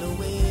roll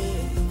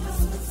away.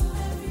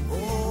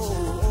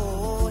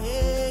 Oh,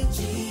 hey,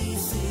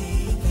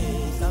 GCK.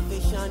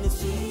 Salvation is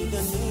free, you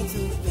don't need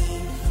to pay.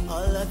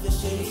 All of your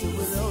shames you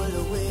will roll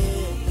away.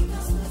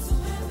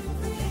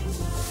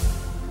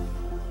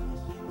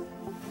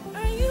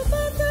 Are you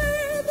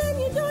bothered and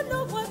you don't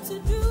know what to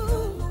do?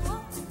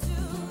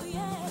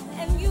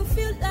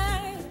 Feel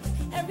like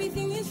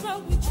everything is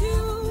wrong with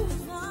you.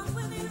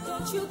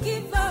 Don't you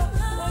give up,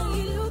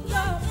 only look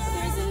up.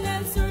 There's an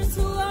answer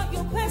to all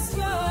your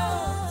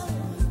questions.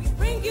 We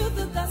bring you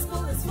the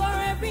gospel, it's for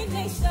every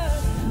nation.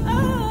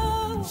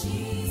 Oh,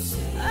 Jesus.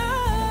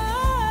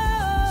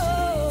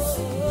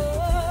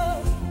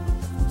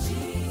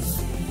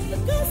 The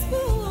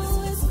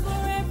gospel is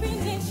for every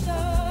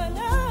nation.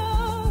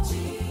 Oh,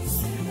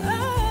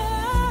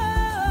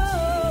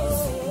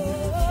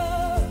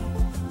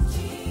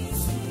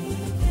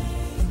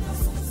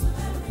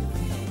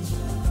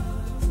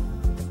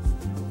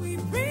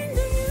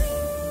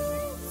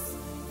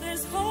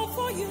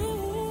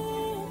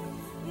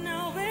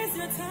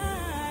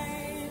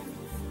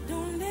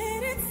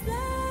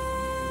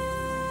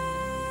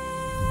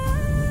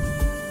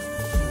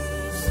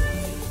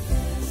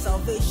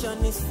 Salvation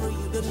is free,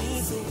 you don't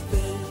need to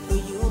pay. Though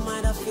you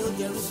might have felt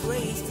there is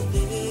grace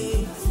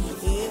today.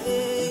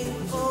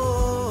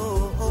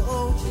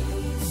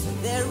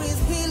 There is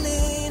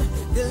healing,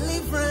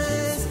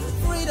 deliverance,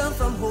 freedom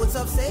from holds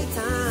of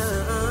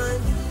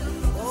Satan.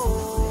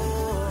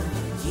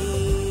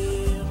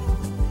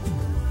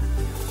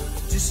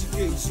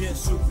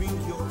 Yes, so bring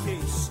your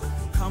case.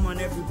 Come on,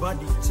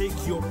 everybody, take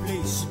your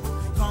place.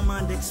 Come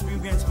and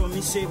experience for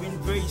me saving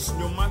grace.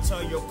 No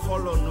matter your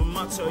color, no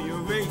matter your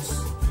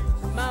race.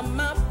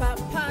 Mama,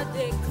 papa,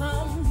 they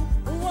come.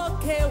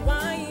 Okay,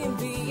 wine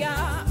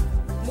beer.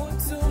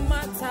 Mutu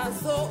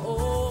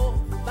matazo.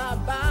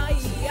 Baba,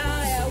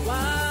 yeah,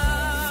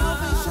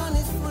 salvation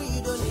is free,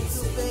 you don't need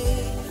to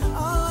pay.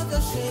 All the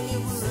shame you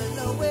will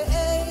run away.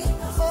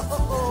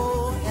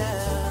 Yeah.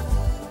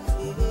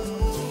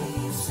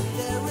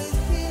 There is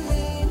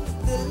healing,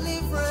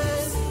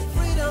 deliverance,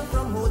 freedom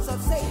from holds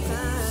of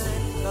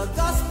Satan. The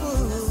gospel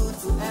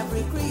to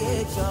every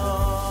creature.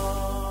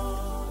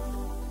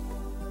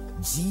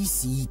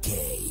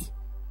 GCK,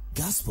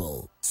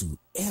 gospel to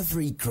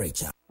every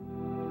creature.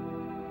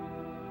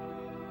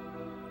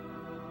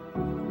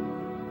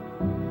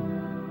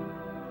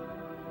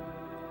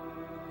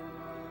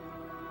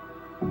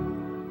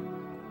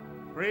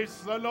 Praise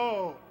the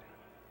Lord.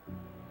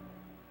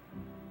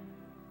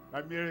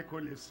 My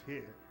miracle is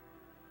here.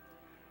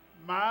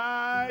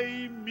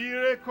 My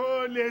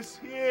miracle is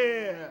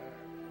here.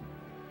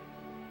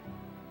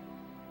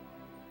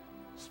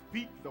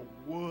 Speak the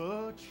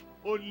word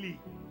only,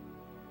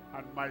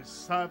 and my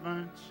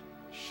servant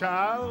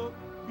shall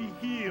be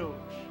healed.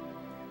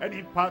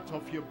 Any part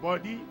of your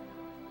body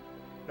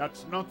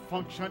that's not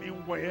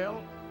functioning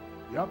well,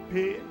 you have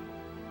pain,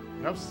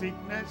 you have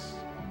sickness,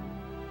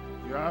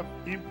 you have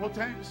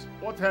impotence,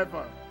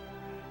 whatever,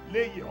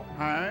 lay your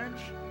hand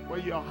where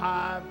you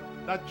have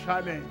that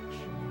challenge,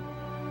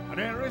 and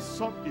then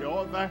raise up the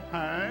other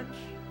hand,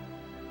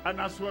 and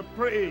as we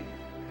pray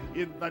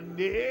in the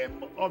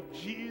name of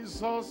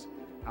Jesus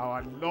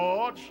our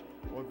Lord,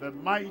 with the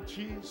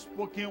mighty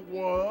spoken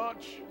word,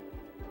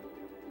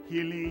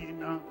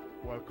 healing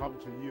will come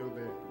to you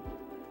there.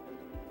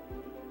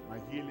 My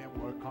healing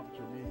will come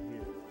to me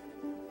here.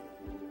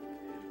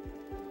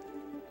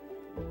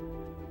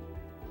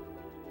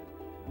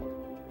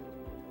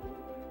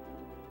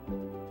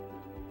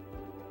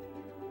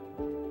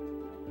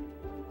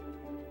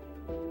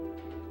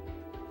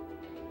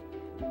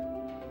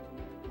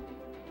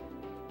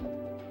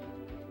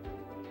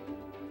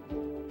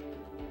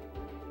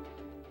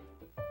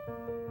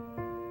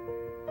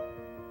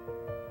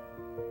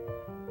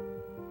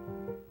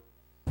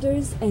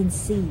 And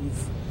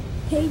seas,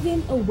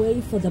 paving a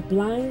way for the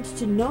blind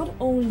to not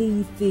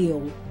only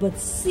feel but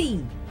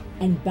see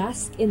and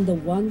bask in the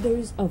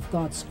wonders of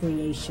God's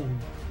creation.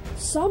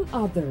 Some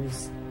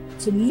others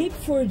to leap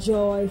for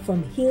joy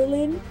from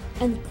healing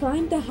and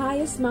climb the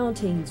highest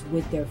mountains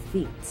with their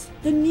feet.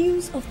 The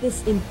news of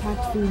this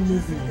impactful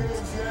movement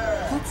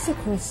cuts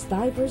across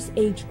diverse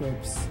age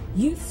groups,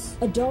 youths,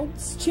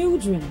 adults,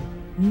 children,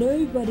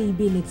 nobody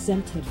being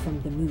exempted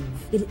from the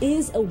move. It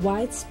is a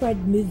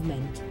widespread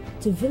movement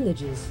to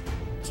villages,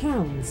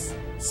 towns,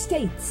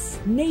 states,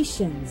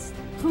 nations,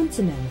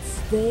 continents.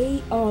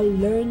 They are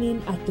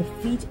learning at the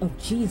feet of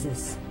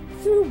Jesus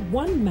through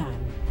one man,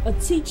 a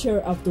teacher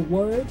of the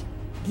word,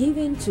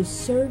 given to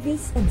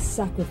service and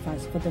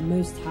sacrifice for the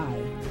Most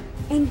High.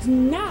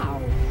 And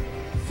now,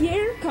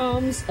 here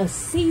comes a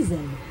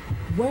season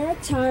where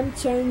time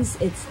turns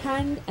its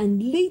hand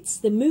and leads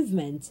the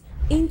movement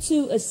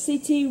into a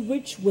city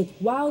rich with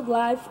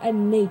wildlife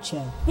and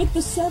nature, with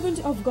the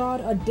servant of God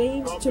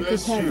ordained to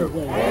prepare the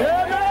way.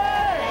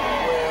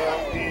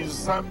 In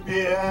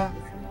Zambia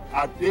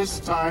at this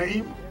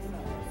time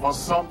for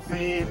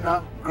something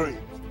great.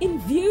 In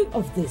view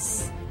of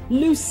this,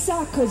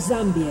 Lusaka,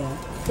 Zambia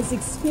is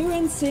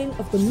experiencing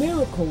of the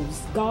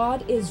miracles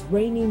God is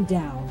raining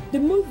down. The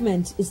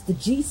movement is the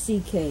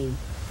GCK,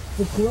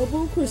 the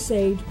Global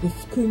Crusade with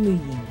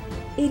KUMUYI.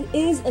 It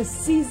is a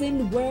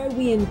season where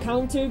we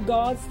encounter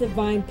God's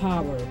divine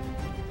power.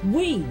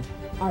 We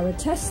are a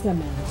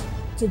testament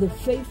to the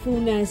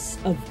faithfulness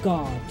of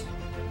God.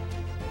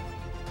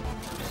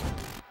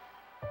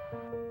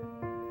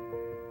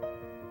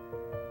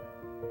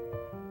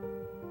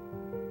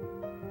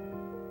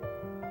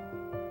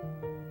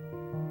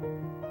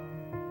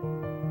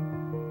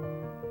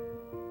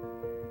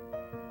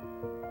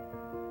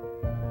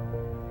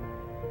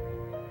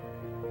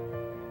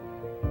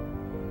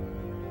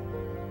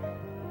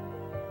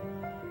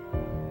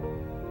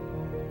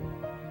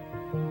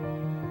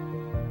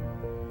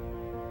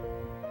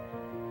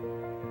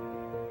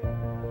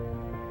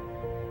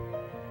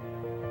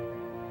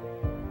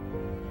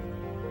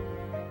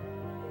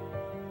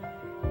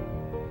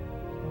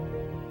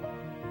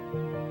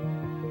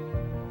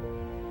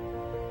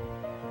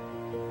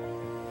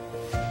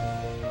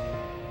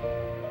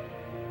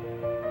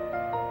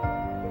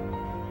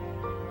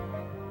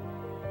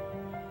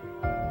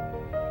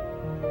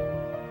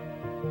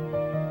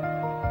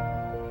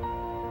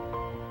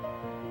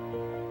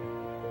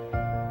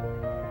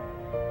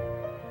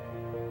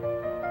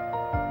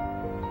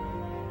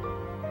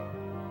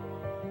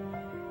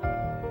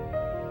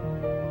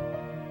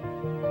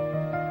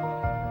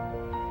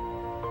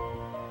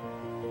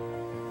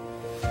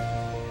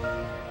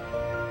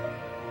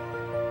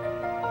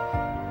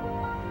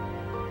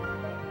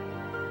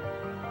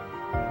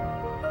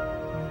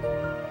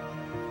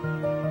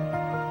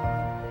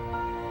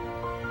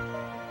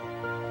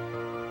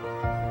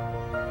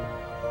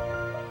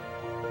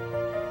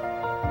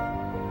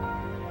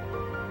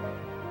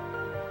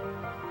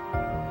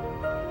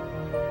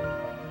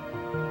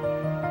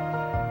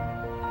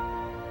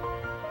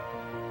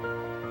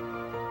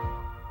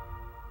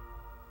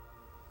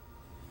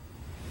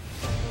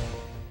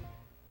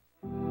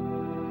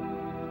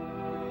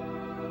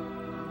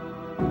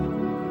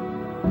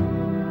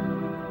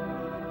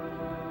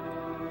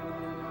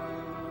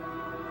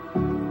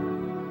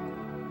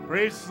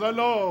 Praise the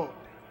Lord.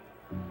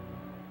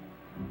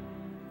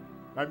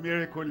 My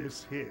miracle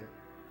is here.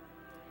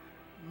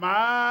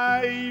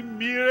 My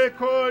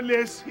miracle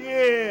is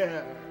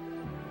here.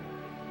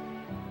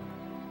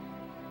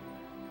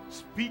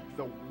 Speak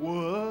the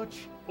word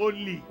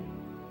only,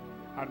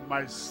 and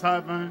my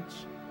servant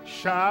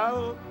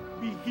shall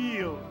be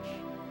healed.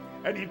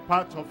 Any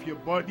part of your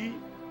body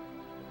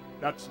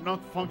that's not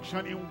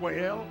functioning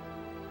well,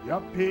 you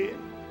have pain,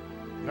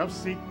 you have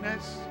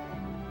sickness,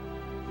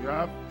 you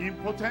have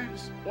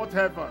impotence,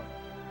 whatever,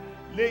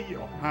 lay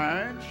your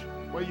hand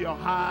where you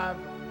have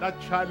that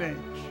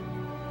challenge,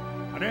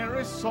 and then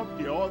raise up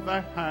the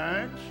other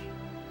hand,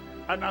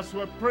 and as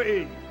we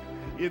pray,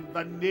 in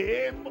the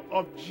name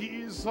of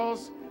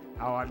Jesus,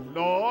 our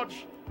Lord,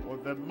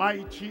 with the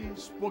mighty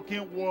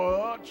spoken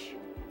word,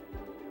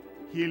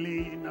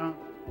 healing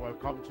will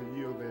come to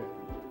you there.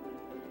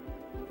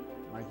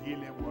 My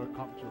healing will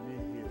come to me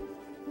here.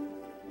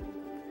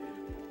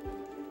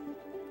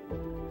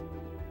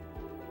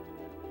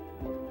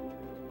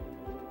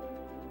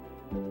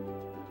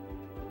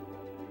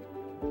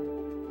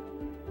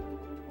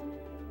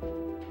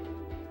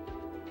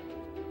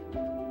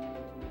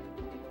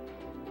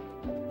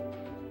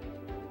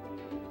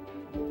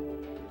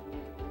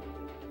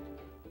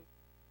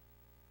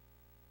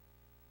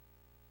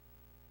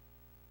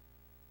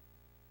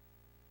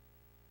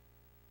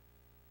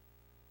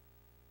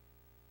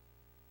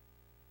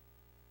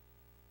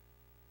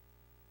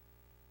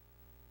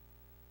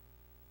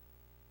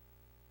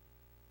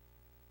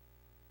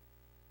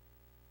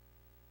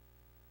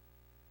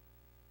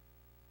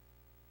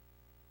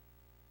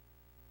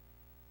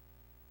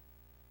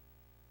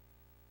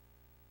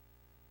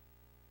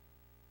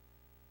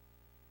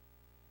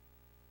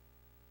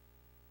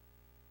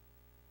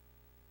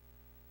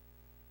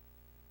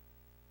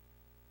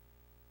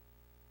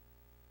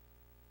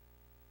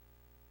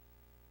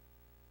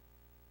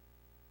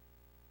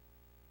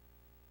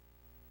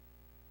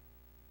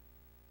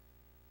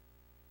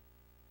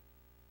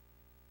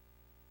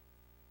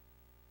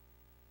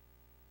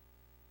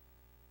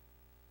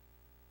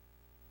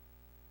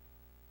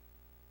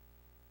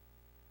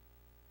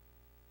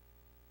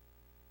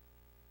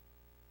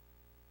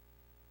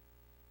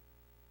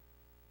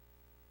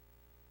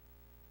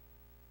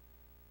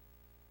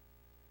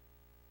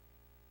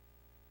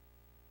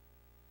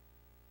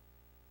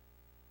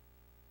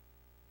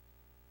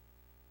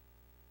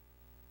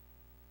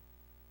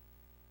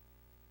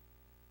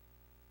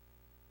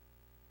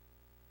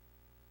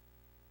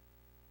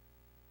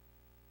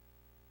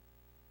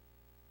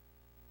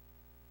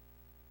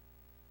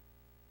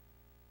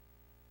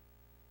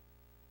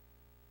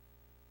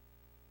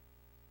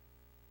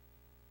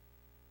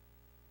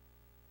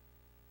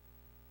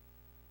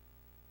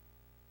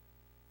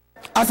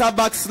 As a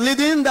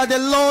backsliding, that the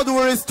Lord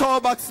will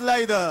restore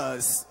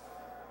backsliders.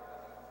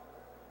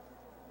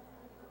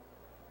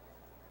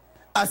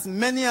 As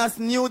many as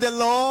knew the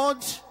Lord,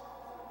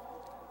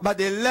 but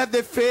they left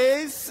the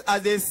faith,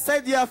 as they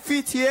set their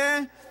feet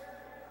here,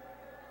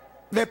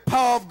 the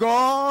power of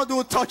God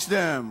will touch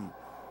them.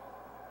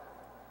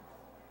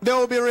 They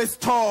will be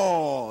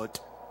restored.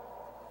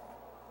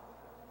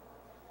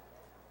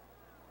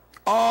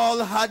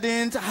 All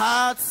hardened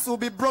hearts will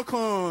be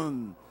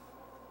broken.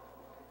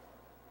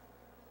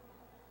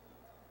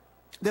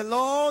 The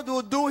Lord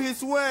will do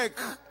his work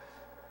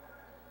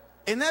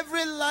in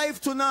every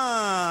life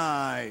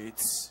tonight.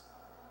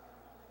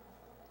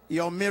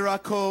 Your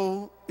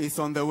miracle is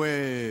on the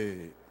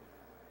way.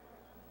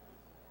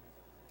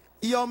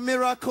 Your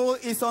miracle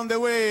is on the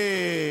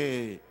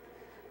way.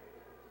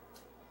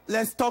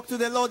 Let's talk to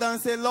the Lord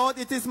and say, Lord,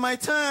 it is my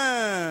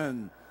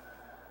turn.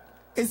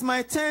 It's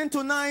my turn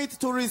tonight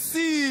to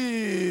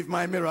receive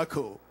my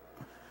miracle.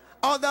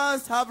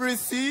 Others have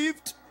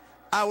received.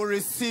 I will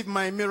receive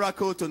my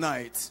miracle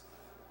tonight.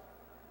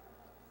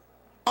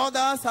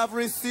 Others have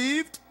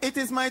received. It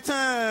is my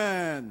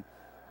turn.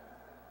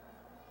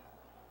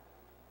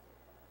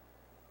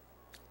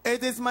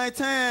 It is my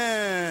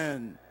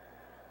turn.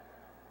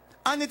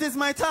 And it is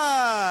my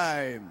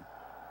time.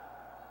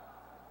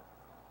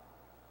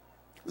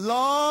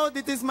 Lord,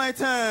 it is my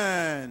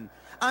turn.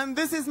 And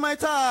this is my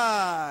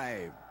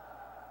time.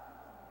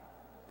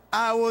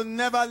 I will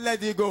never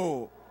let you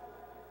go.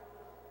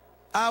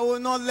 I will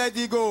not let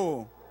you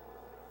go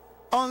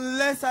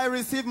unless I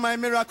receive my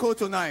miracle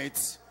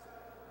tonight.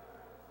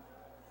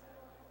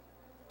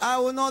 I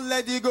will not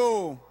let you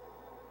go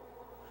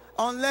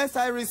unless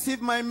I receive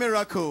my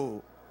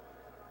miracle.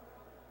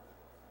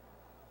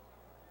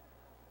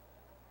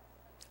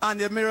 And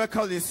the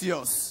miracle is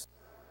yours.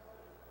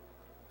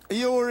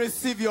 You will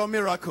receive your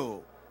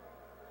miracle.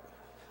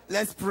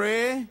 Let's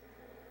pray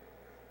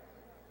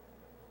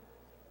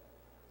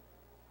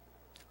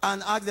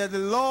and ask that the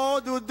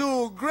Lord will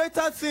do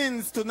greater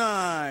things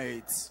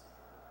tonight.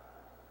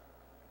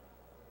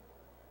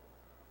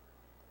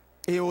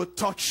 He will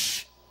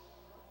touch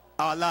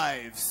our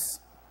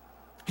lives.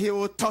 He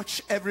will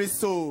touch every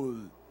soul.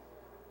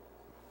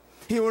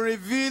 He will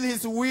reveal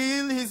his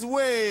will, his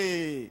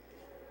way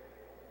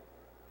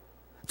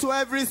to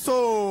every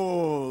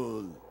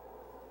soul.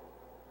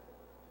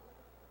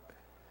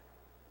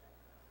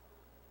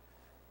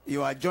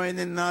 you are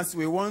joining us,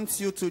 we want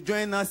you to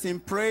join us in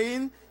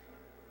praying.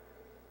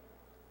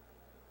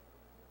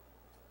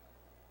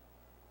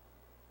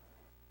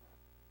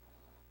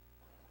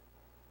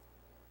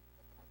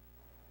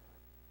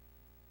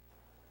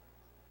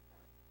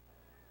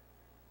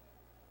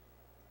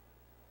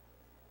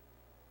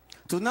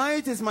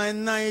 Tonight is my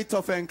night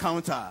of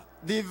encounter,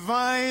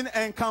 divine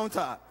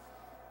encounter.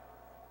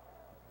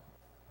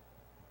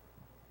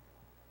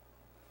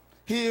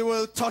 He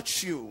will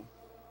touch you.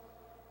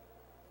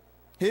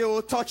 He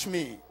will touch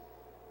me.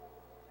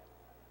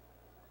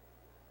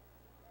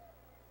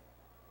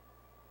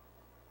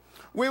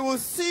 We will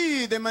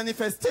see the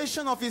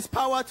manifestation of his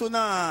power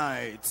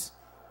tonight.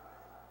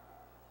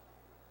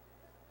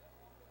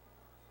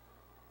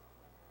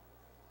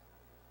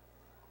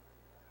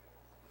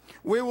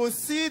 We will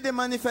see the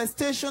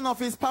manifestation of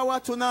his power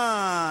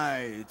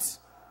tonight.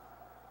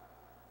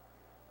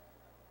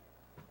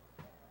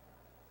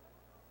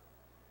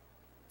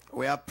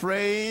 We are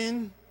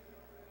praying.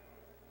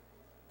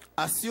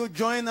 As you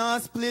join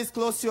us, please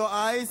close your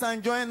eyes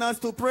and join us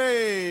to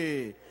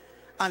pray.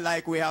 And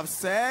like we have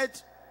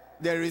said,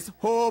 there is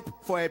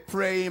hope for a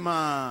praying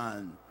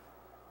man.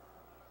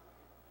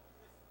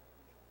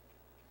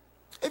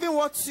 Even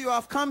what you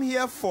have come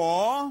here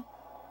for,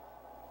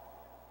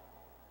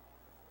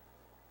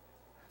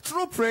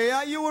 through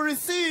prayer you will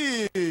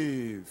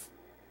receive.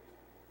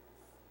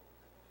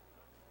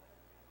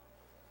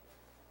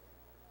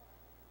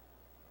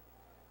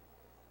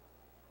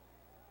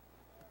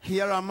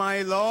 Here am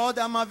I, Lord,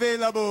 I'm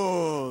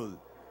available.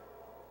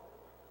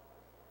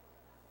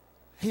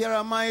 Here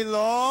am I,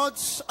 Lord,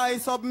 I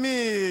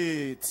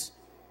submit.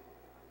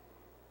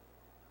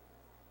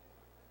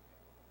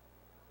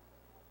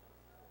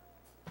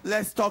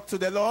 Let's talk to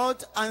the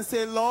Lord and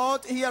say,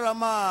 Lord, here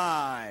am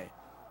I.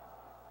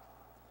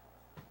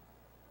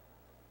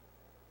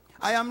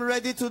 I am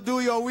ready to do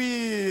your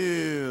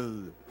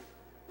will.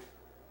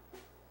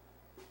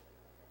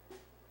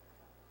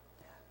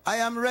 I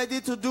am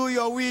ready to do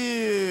your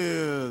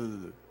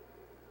will.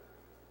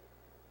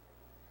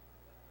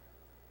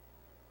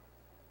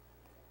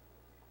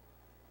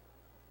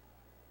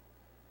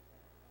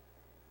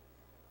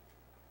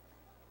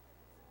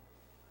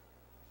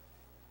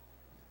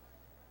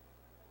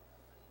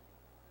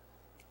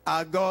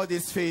 Our God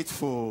is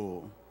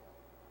faithful.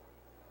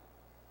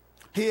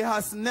 He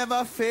has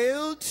never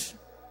failed,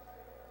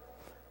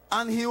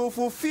 and he will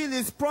fulfill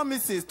his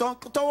promises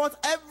towards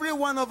every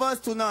one of us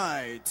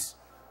tonight.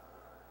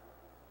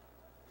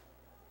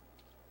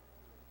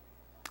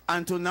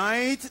 And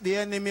tonight, the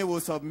enemy will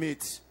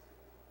submit.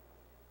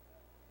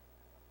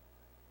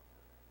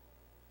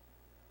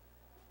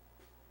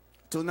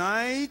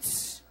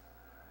 Tonight,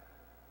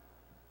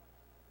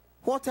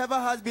 whatever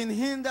has been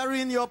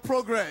hindering your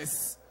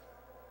progress,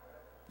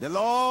 the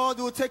Lord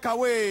will take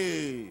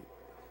away.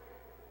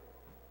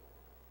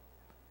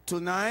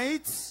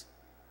 Tonight,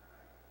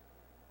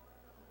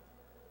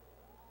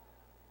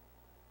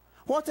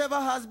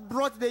 whatever has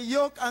brought the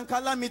yoke and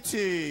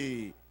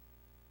calamity,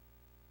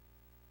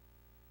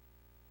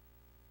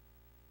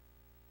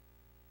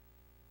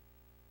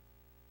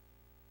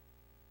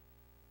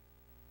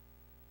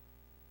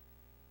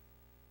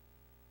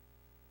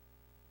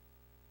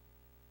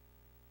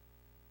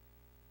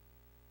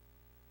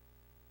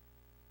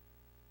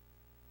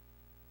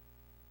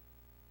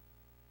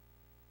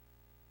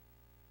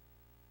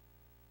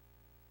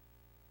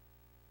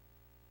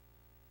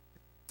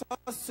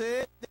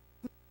 say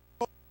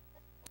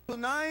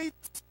tonight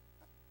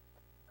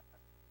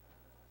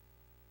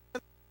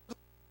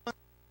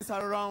is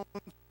around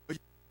you.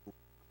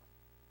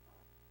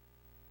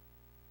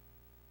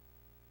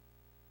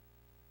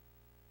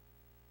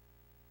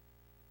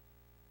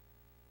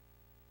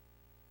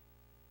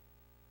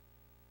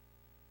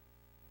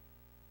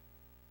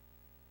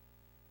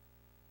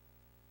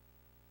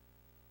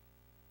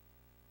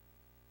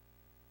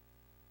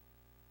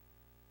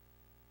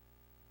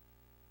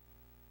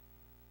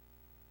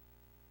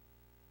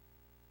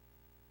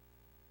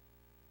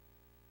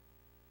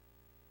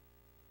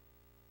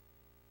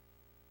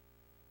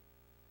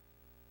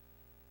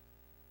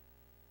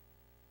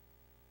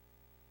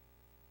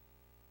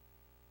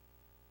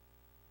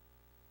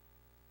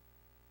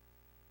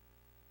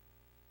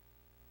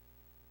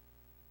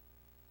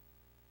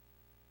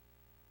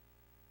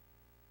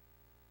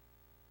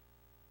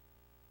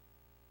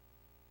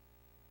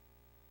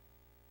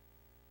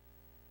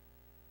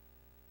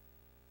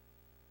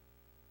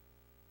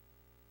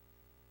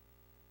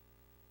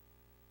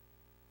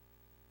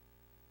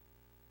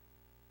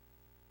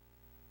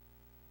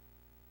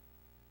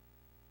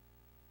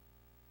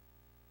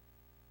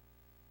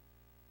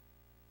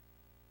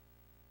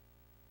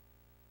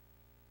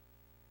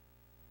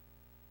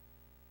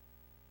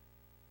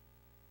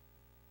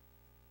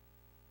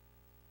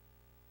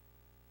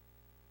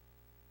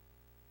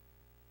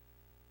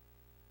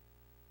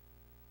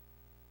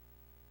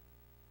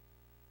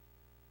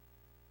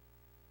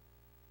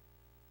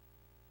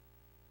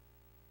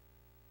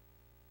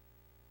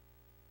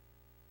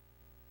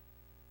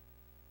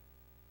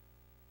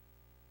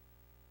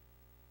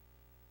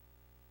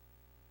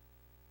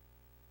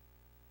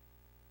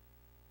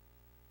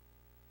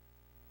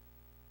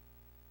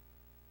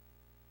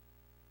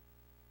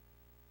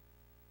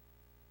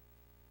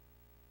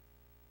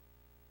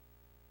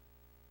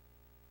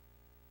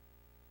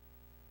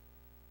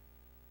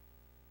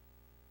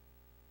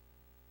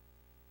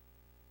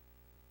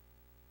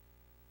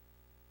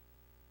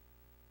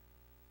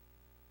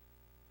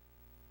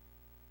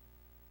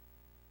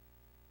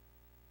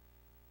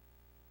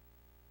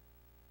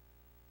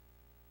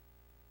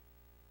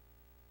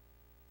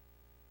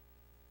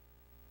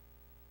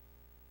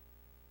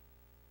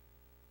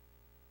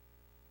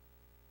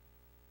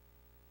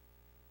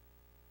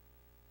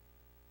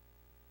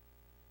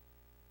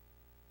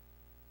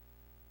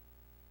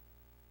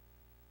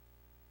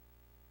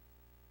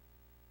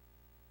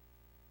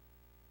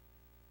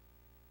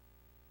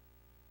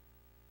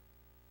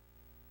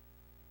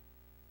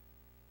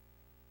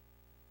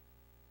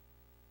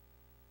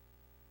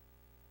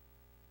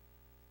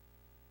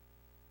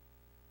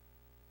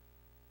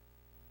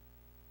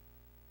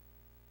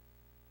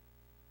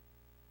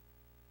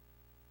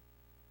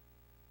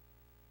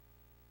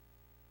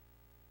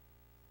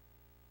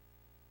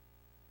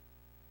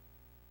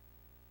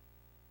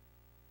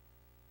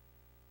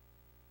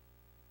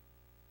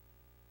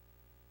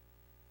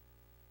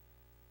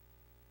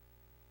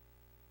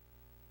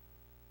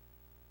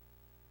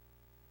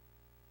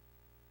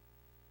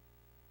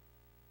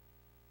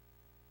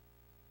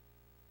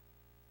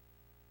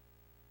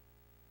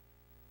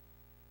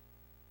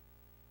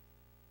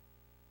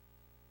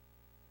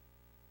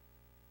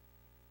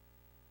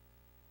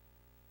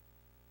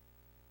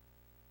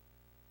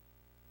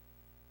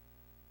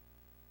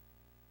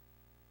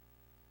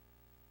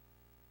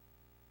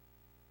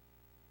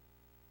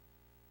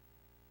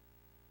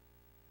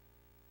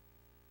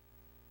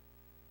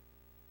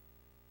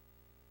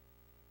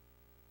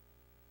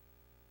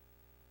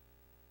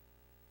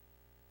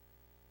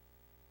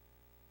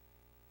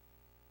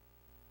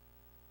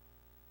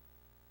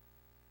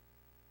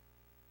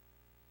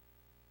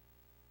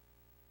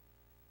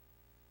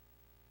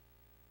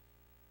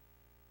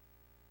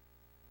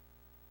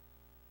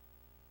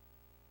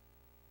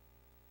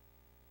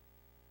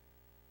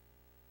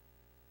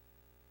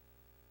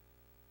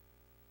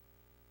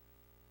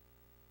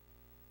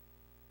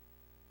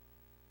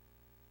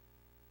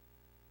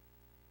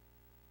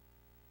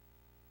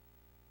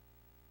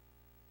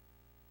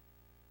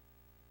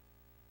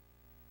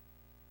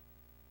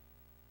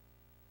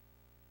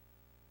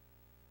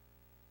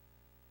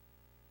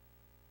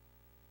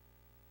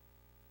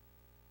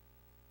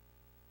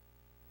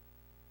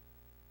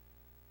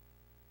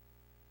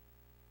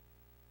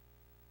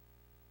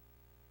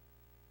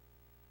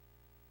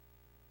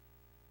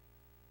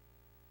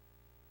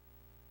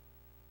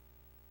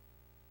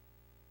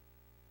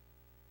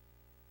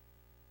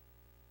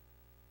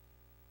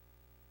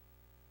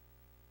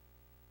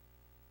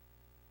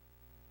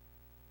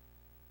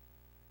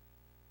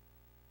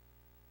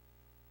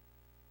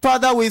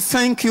 Father, we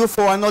thank you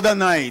for another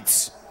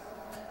night.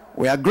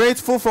 We are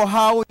grateful for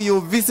how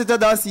you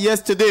visited us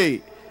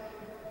yesterday.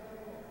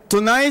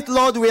 Tonight,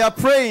 Lord, we are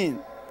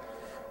praying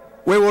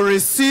we will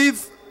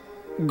receive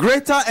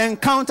greater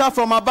encounter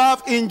from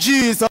above in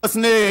Jesus'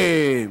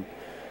 name.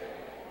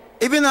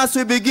 Even as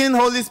we begin,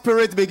 Holy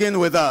Spirit, begin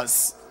with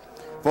us.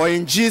 For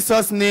in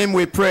Jesus' name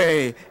we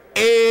pray.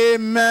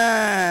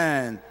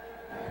 Amen.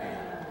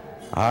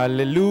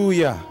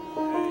 Hallelujah.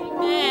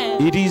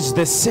 Amen. It is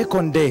the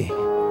second day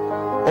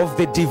of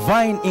the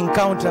divine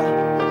encounter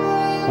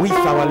with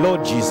our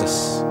Lord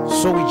Jesus.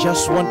 So we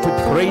just want to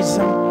praise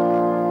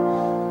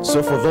him.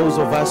 So for those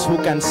of us who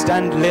can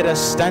stand, let us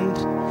stand,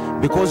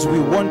 because we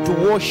want to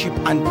worship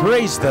and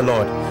praise the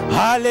Lord.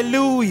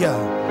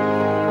 Hallelujah.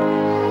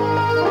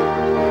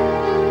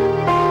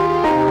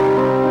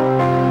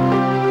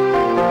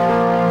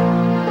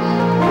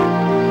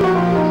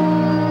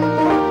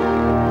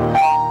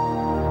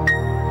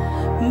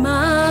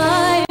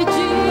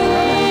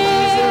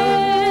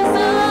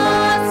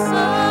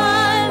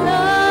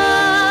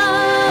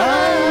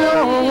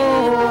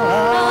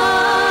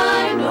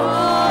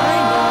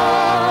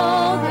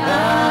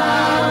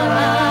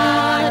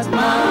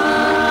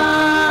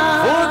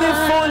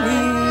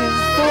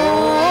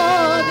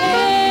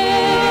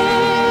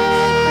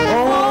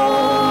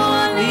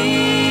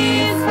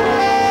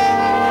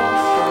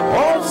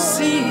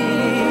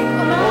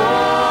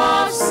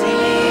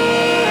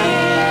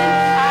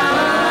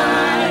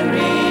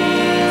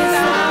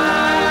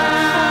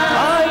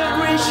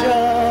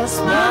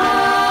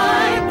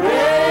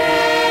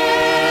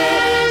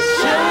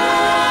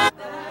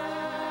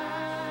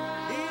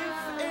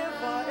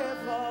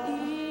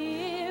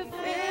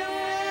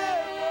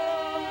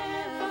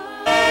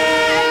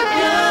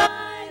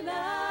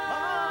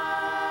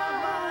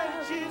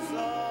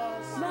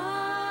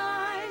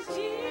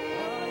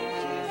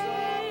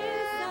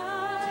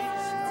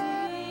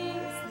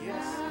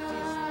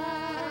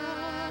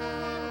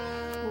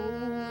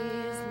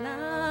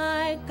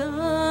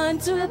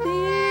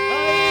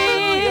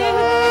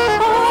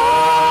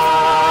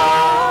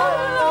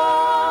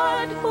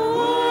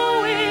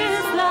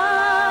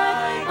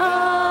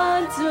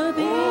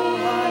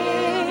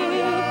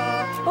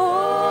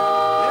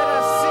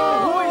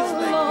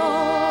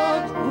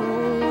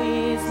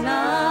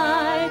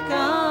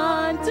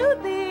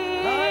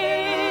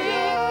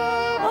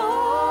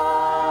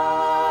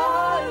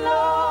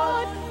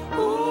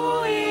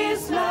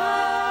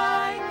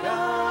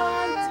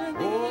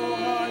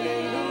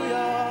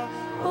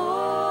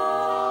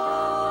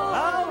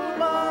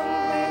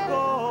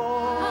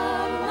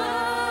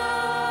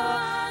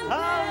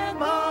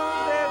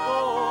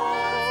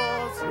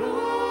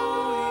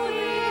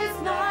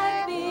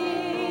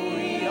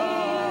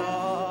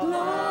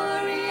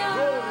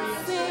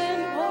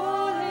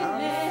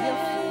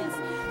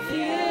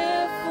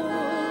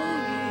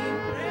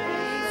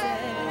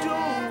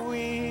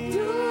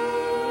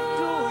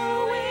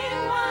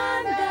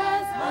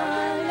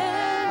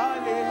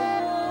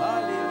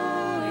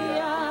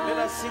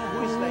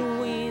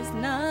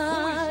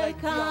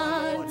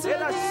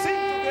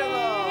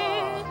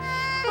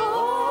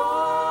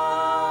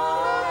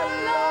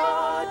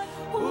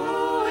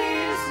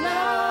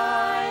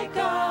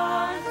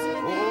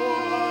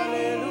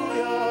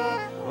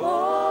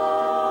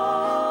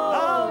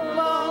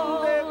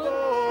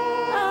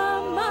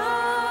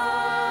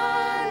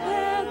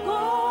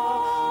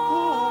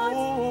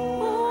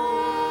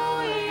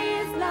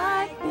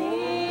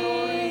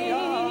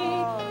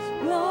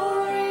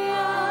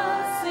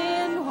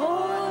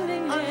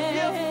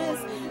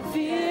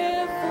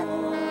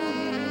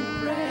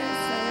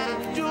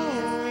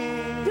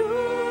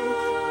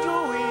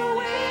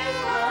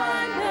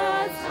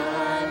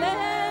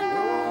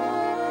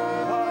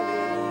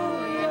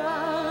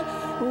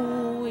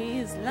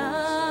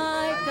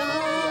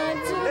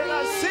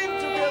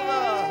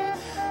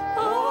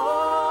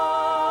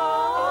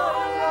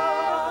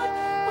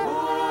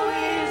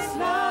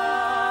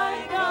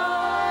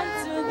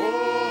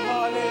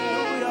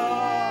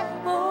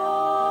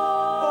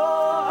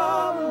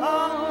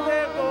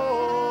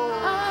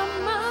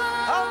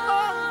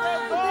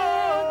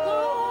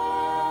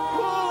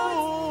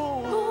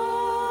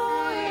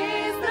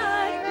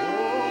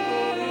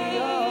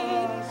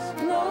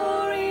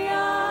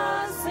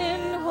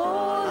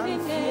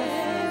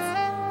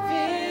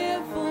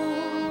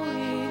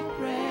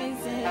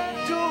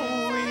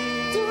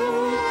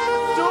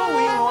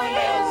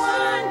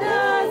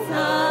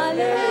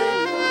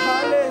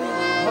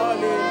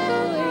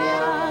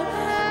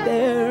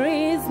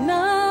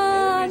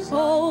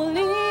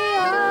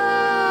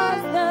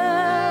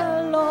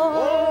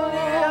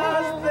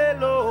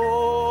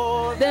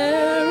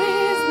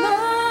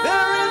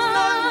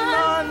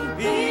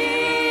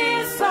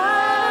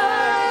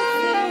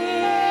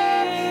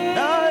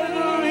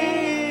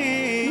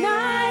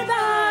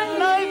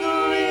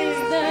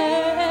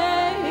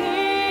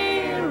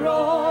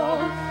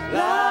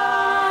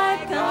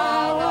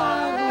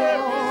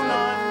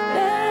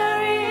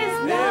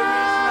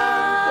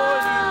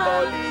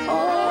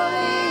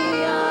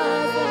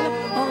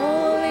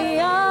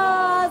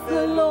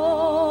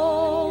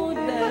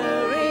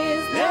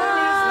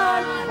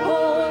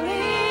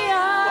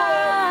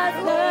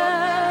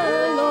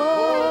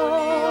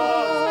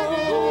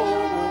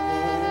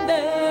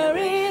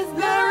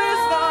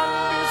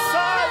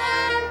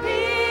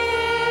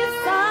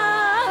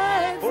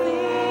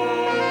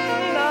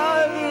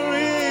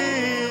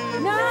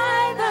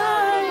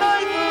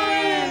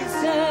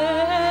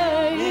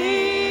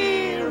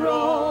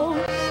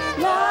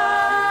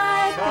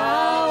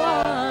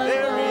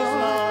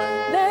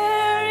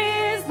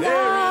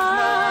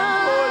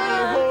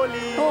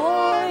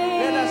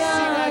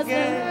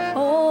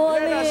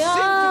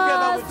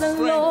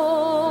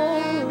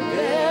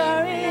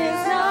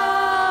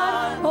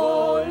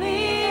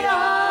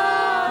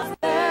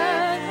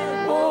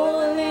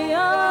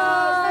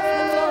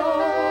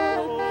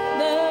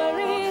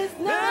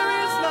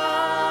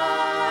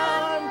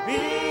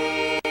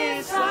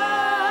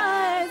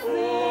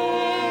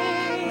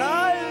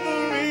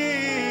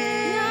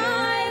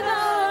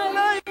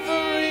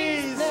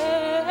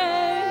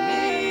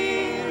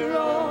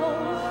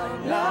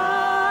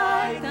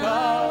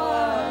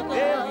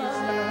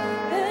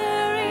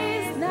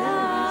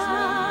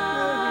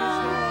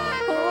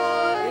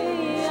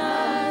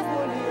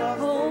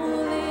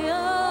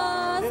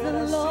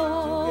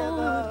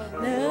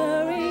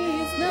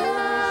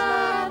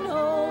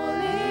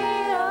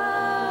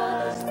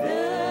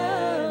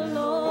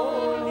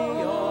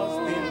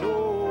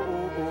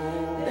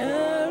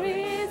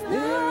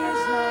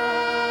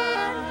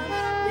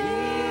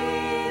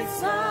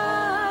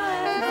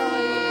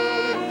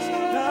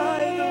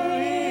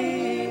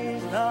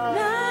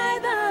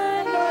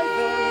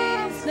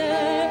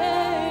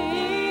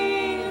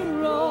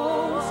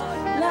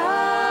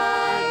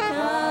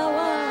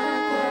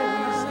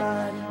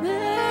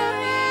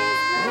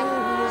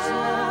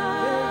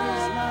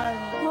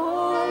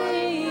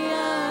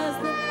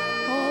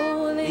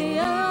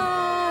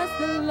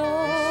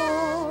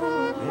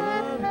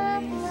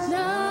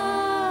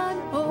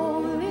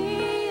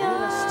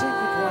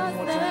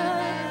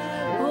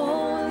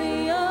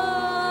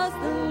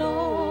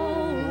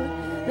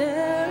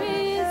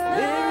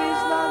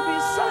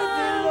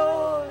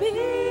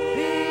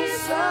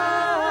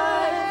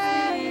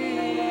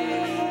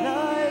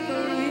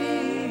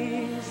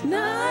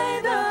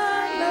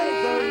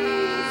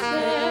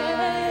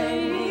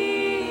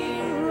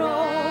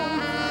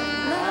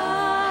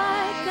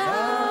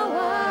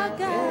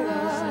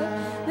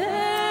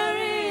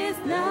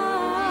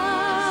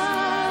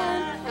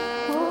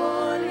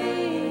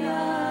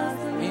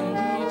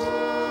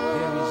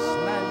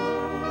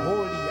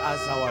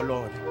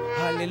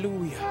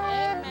 Hallelujah.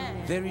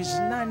 Amen. There is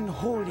none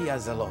holy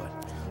as the Lord.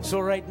 So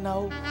right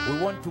now,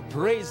 we want to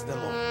praise the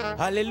Lord.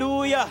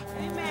 Hallelujah.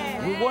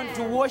 Amen. We want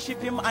to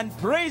worship Him and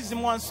praise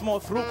Him once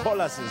more through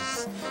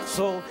choruses.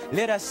 So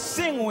let us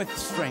sing with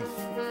strength.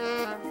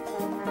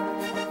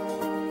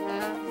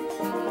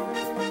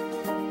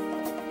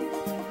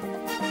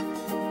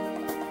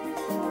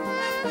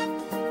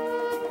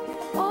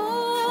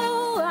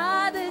 Oh,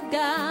 are the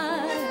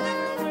God.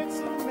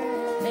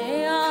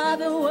 They are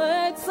the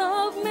works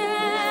of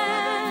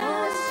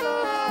man.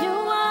 You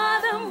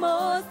are the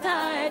most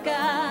high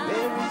God.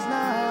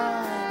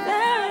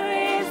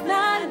 There is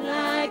none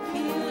like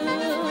you.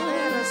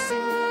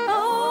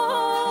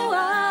 Oh,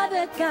 are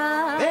the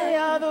God. They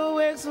are the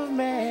works of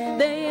man.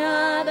 They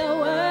are the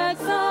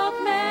works of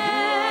man.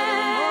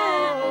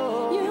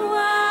 You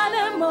are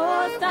the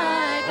most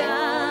high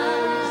God.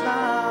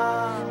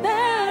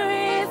 There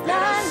is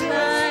none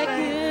like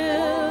you.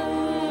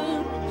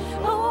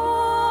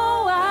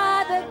 Oh,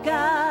 are the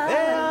God.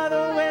 They are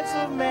the works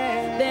of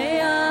man. They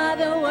are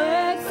the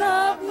works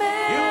of man.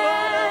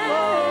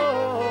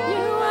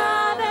 You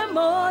are the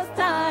most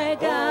high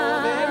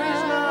God. There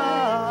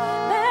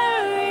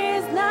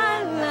is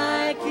none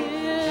like you.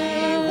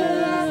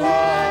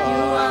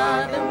 You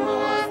are the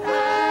most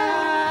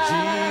high.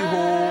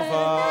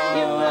 Jehovah.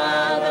 You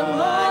are the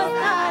most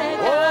high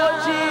God. Oh,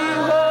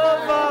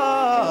 Jehovah.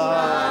 You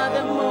are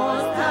the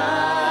most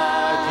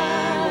high.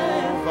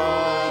 Jehovah.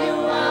 You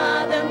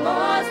are the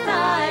most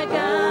high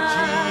God.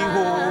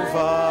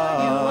 Jehovah.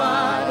 You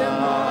are the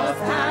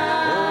most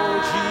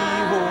high.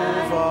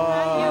 Jehovah.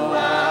 You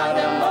are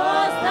the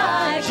most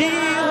high.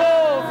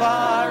 Jehovah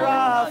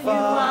Rapha.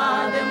 You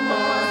are the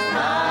most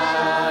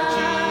high.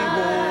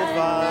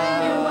 Jehovah.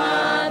 You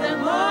are the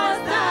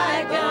most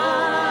high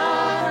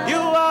God.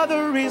 You are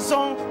the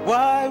reason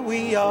why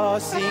we are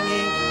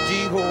singing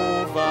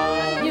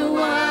Jehovah. You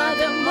are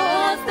the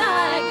most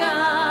high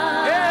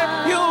God.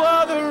 Yeah, you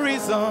are the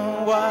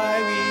reason why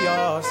we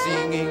are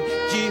singing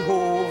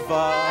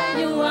Jehovah.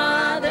 You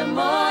are the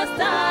most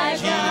high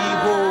God.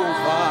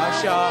 Jehovah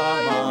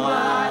Shammah. You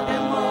are the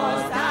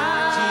most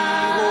high.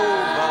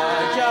 Jehovah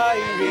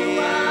Jireh. You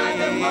are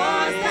the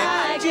most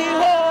high God.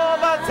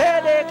 Jehovah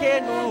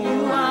Tedekenu. You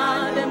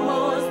are the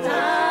most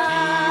high.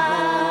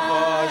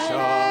 Jehovah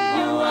Shammah.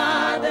 You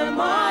are the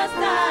most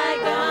high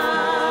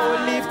God.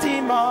 Oh, lift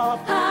him up.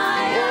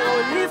 Higher.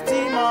 Oh, lift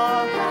him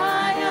up.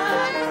 Higher.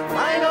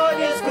 My Lord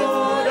is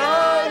good.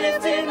 Oh,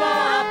 lift him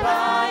up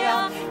higher.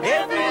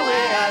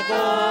 Everywhere I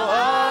go,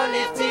 oh,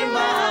 lift him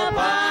up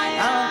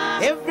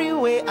higher.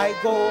 Everywhere I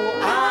go,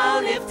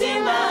 I'll lift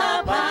him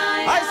up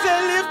higher. I say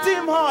lift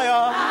him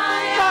higher.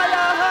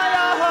 Higher,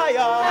 higher,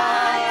 higher.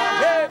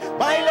 Hey,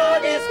 my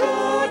Lord is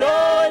good.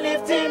 Oh,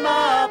 lift him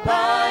up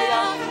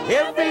higher.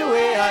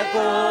 Everywhere I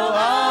go,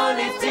 I'll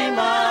lift him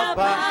up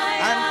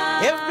higher. And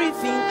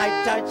everything I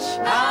touch,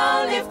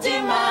 I'll lift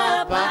him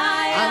up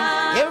higher.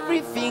 And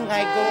everything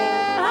I go,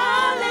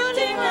 I'll lift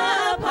him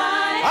up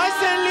higher. I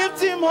say lift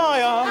him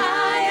higher.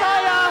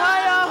 Higher,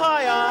 higher,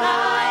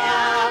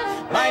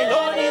 higher. My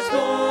Lord is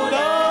good.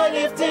 Oh,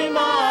 lift him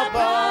up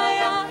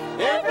higher.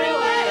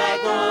 Everywhere I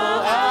go,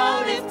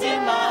 I'll lift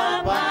him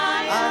up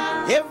higher.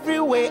 And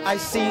everywhere I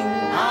sing,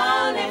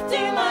 I'll lift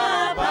him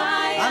up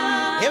higher.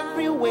 and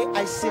everywhere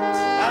I sit,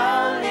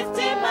 I'll lift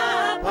him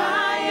up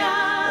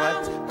higher.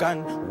 What can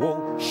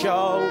wash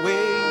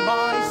away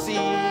my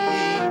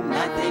sin?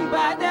 Nothing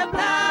but the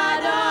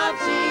blood of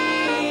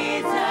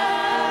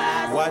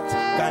Jesus. What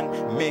can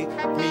make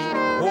me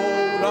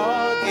whole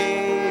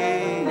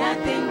again?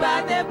 Nothing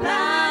but the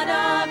blood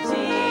of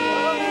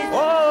Jesus.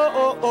 Oh,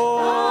 oh, oh.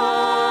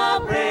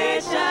 Oh,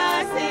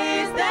 precious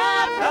is the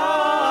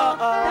flow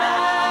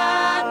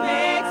that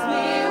makes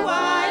me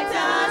white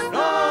as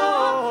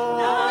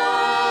snow. No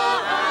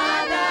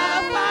other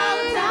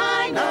fount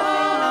I know.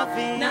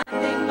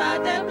 Nothing but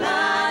the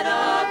blood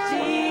of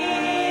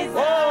Jesus.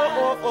 Oh,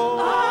 oh, oh.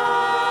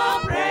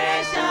 Oh,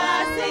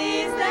 precious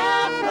is the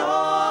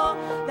flow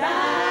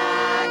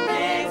that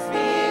makes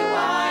me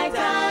white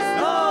as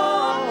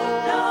snow.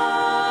 No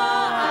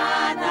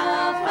other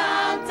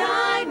fount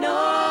I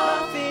know.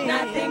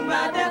 Nothing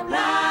but the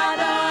blood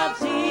of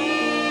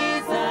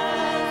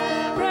Jesus.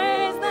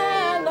 Praise the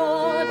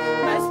Lord,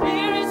 my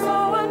spirit,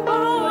 soul, and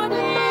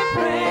body.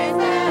 Praise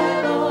the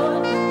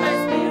Lord, my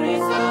spirit,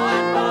 soul,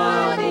 and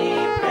body.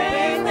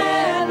 Praise the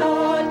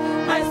Lord,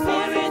 my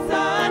spirit,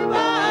 soul, and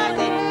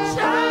body.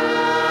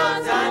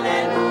 Shout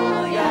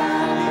hallelujah.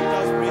 Let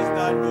us praise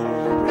the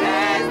Lord.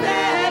 Praise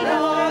the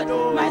Lord,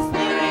 my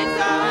spirit,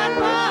 soul, and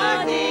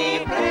body.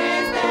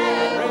 Praise the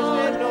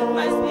Lord,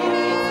 my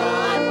spirit,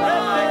 soul, and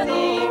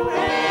body.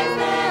 Praise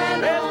the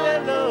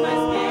Lord, my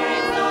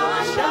spirit, soul,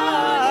 and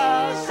body.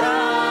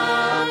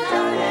 Shout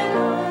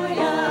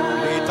hallelujah.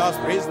 Let us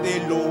praise the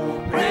Lord.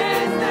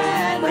 Praise the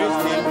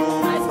Lord,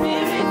 my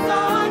spirit,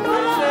 soul, and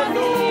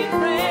body.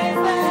 Praise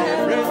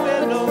the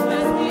Lord,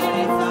 my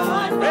spirit, soul,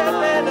 and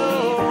body.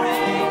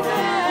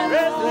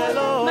 Praise the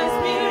Lord, my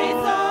spirit,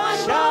 soul,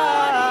 and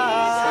body.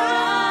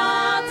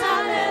 Shout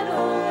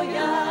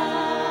hallelujah.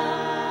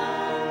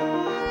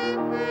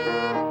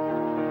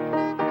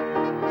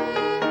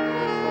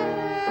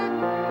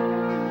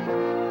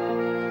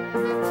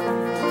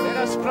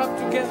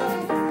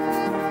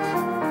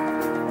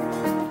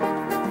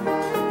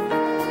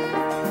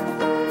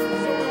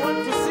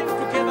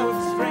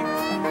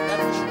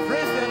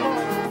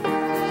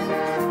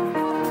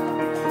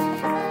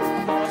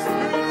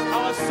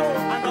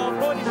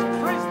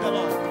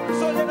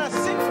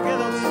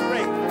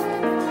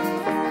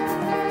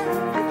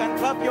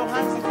 Your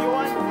hands if you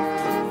want.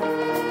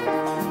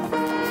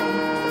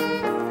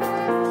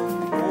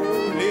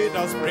 Oh, let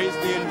us praise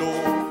the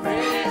Lord.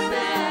 Praise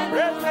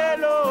the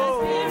Lord.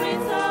 My spirit,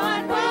 soul,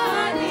 and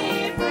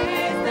body.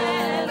 Praise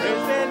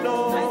the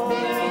Lord. My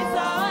spirit,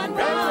 soul, and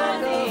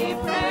body.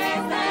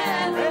 Praise the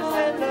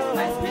Lord.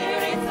 My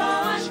spirit,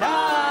 soul, and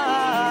body.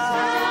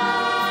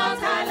 Shout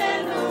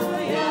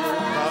hallelujah.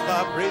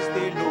 Father, praise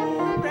the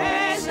Lord.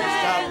 Praise the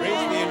Lord.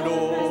 Praise the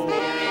Lord.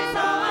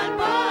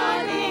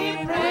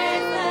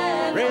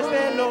 Praise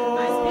the Lord.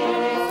 My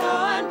spirit,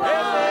 soul, and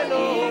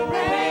body.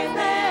 Praise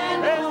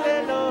the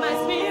Lord. My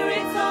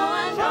spirit, soul,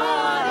 and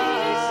body.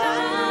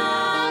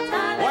 Shout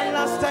hallelujah. One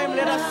last time,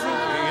 let us sing.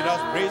 Let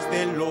us praise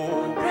the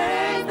Lord.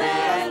 Praise the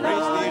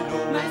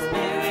Lord. My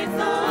spirit,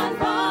 soul, and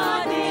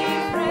body.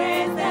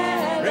 Praise the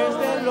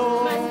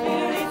Lord. My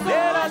spirit,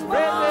 soul, and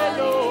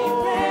body.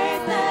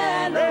 Praise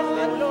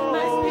the Lord.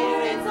 My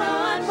spirit,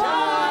 soul, and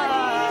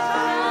body.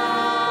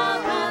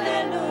 Shout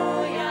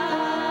hallelujah.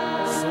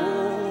 So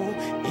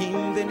in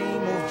the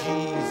name of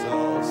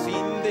Jesus,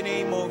 in the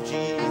name of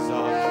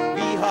Jesus,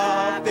 we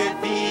have the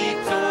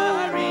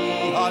victory.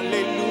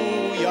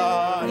 Hallelujah.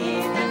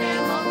 In the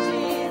name of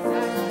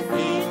Jesus,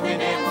 in the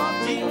name of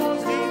Jesus,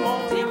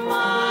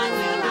 demons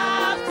will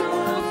have to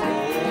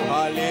flee.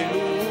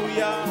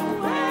 Hallelujah.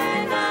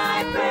 When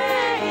I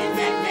pray in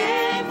the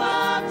name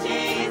of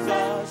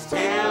Jesus,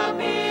 tell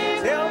me,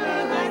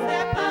 has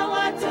the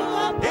power to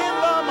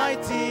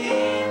oppose. In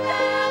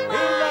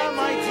the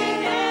mighty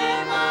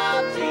name of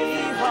Jesus,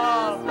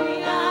 we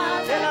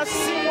have. Let us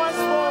sing once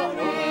more.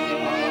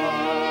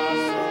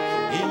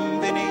 In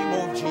the name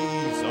of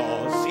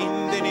Jesus, in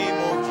the name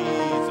of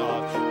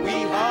Jesus, we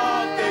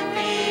have the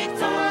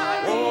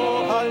victory.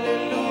 Oh,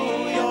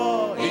 hallelujah.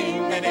 In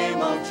the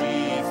name of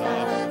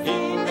Jesus,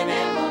 in the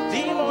name of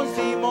demons,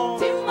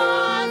 demons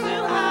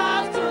will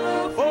have to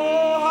flee.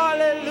 Oh,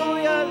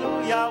 hallelujah,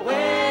 hallelujah.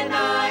 When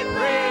I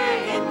pray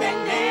in the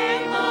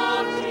name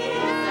of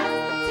Jesus,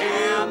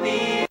 tell me.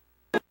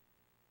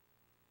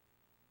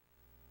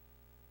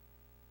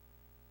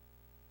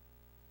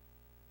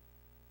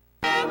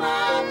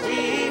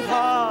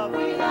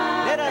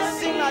 Let us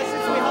sing as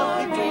if we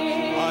have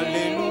victory.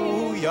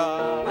 Hallelujah.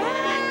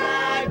 When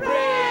I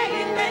pray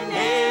in the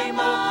name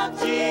of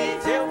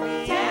Jesus, tell me,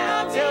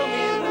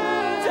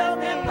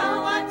 the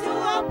power to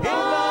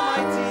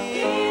oppose.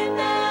 In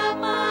the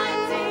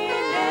mighty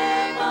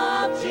name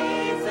of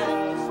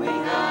Jesus, we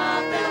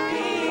have the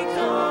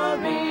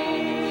victory.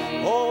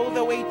 All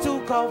the way to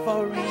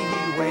Calvary,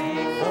 He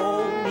went for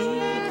me.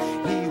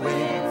 He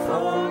went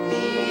for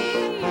me.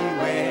 He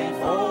went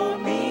for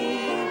me.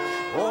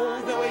 All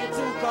the way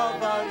to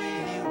Calvary,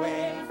 He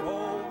went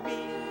for me.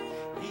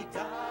 He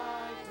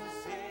died to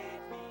set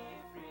me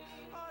free.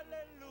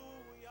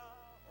 Hallelujah.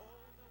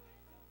 All the way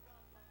to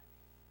Calvary.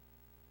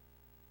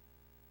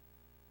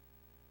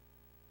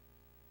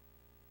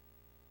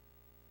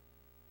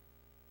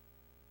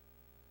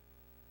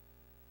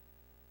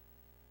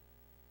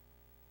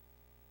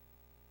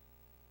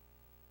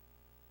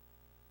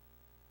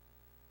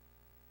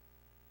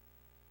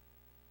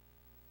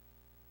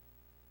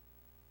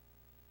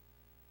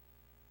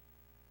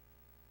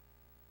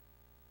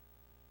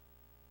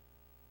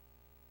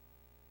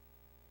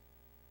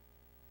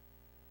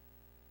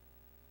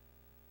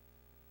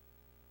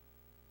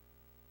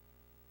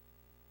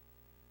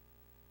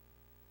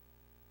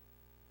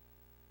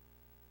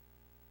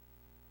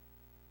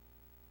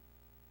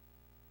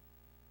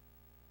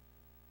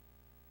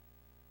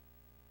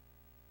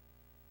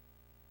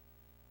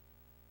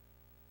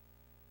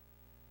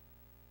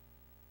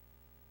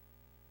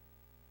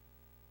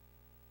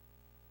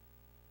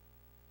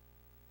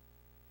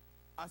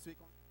 As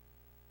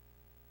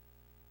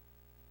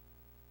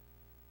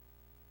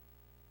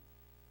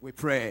we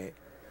pray.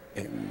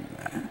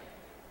 Amen.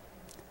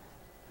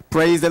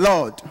 Praise the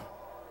Lord.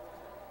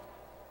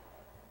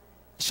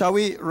 Shall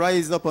we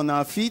rise up on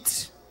our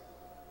feet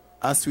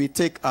as we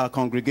take our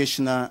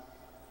congregational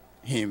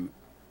hymn,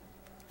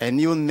 A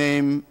New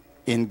Name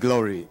in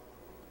Glory?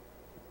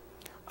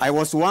 I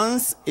was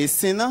once a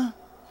sinner.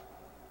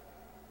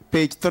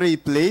 Page 3,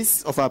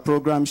 please, of our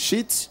program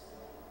sheet.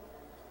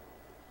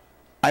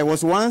 I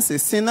was once a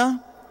sinner,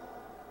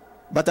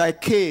 but I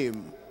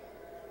came,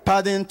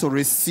 pardon to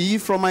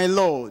receive from my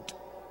Lord.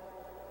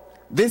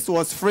 This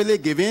was freely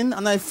given,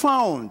 and I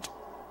found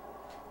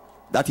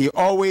that He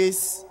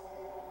always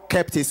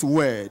kept His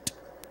word.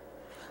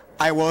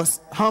 I was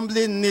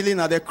humbly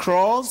kneeling at the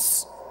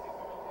cross,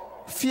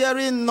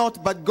 fearing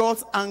not but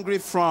God's angry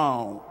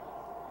frown,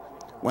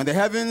 when the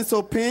heavens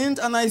opened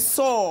and I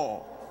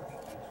saw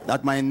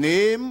that my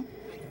name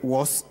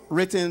was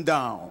written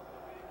down.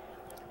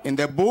 In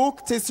the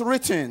book 'tis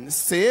written,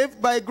 saved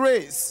by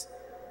grace,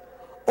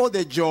 Oh,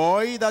 the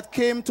joy that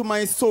came to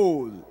my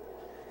soul.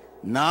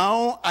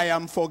 Now I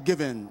am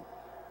forgiven,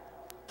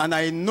 and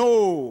I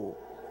know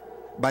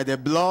by the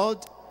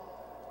blood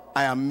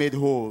I am made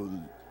whole.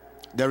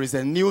 There is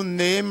a new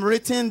name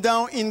written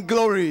down in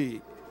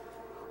glory,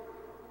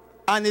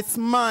 and it's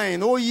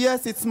mine. Oh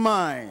yes, it's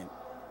mine.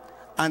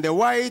 And the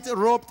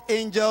white-robed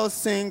angels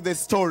sing the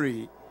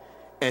story.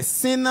 A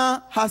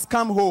sinner has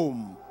come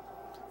home,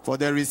 for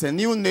there is a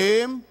new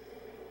name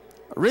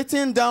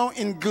written down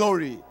in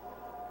glory,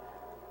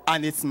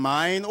 and it's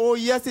mine. Oh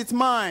yes, it's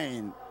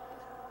mine.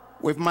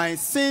 With my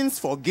sins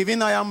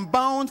forgiven, I am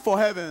bound for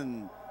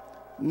heaven,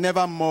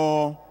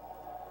 nevermore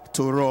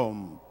to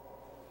roam.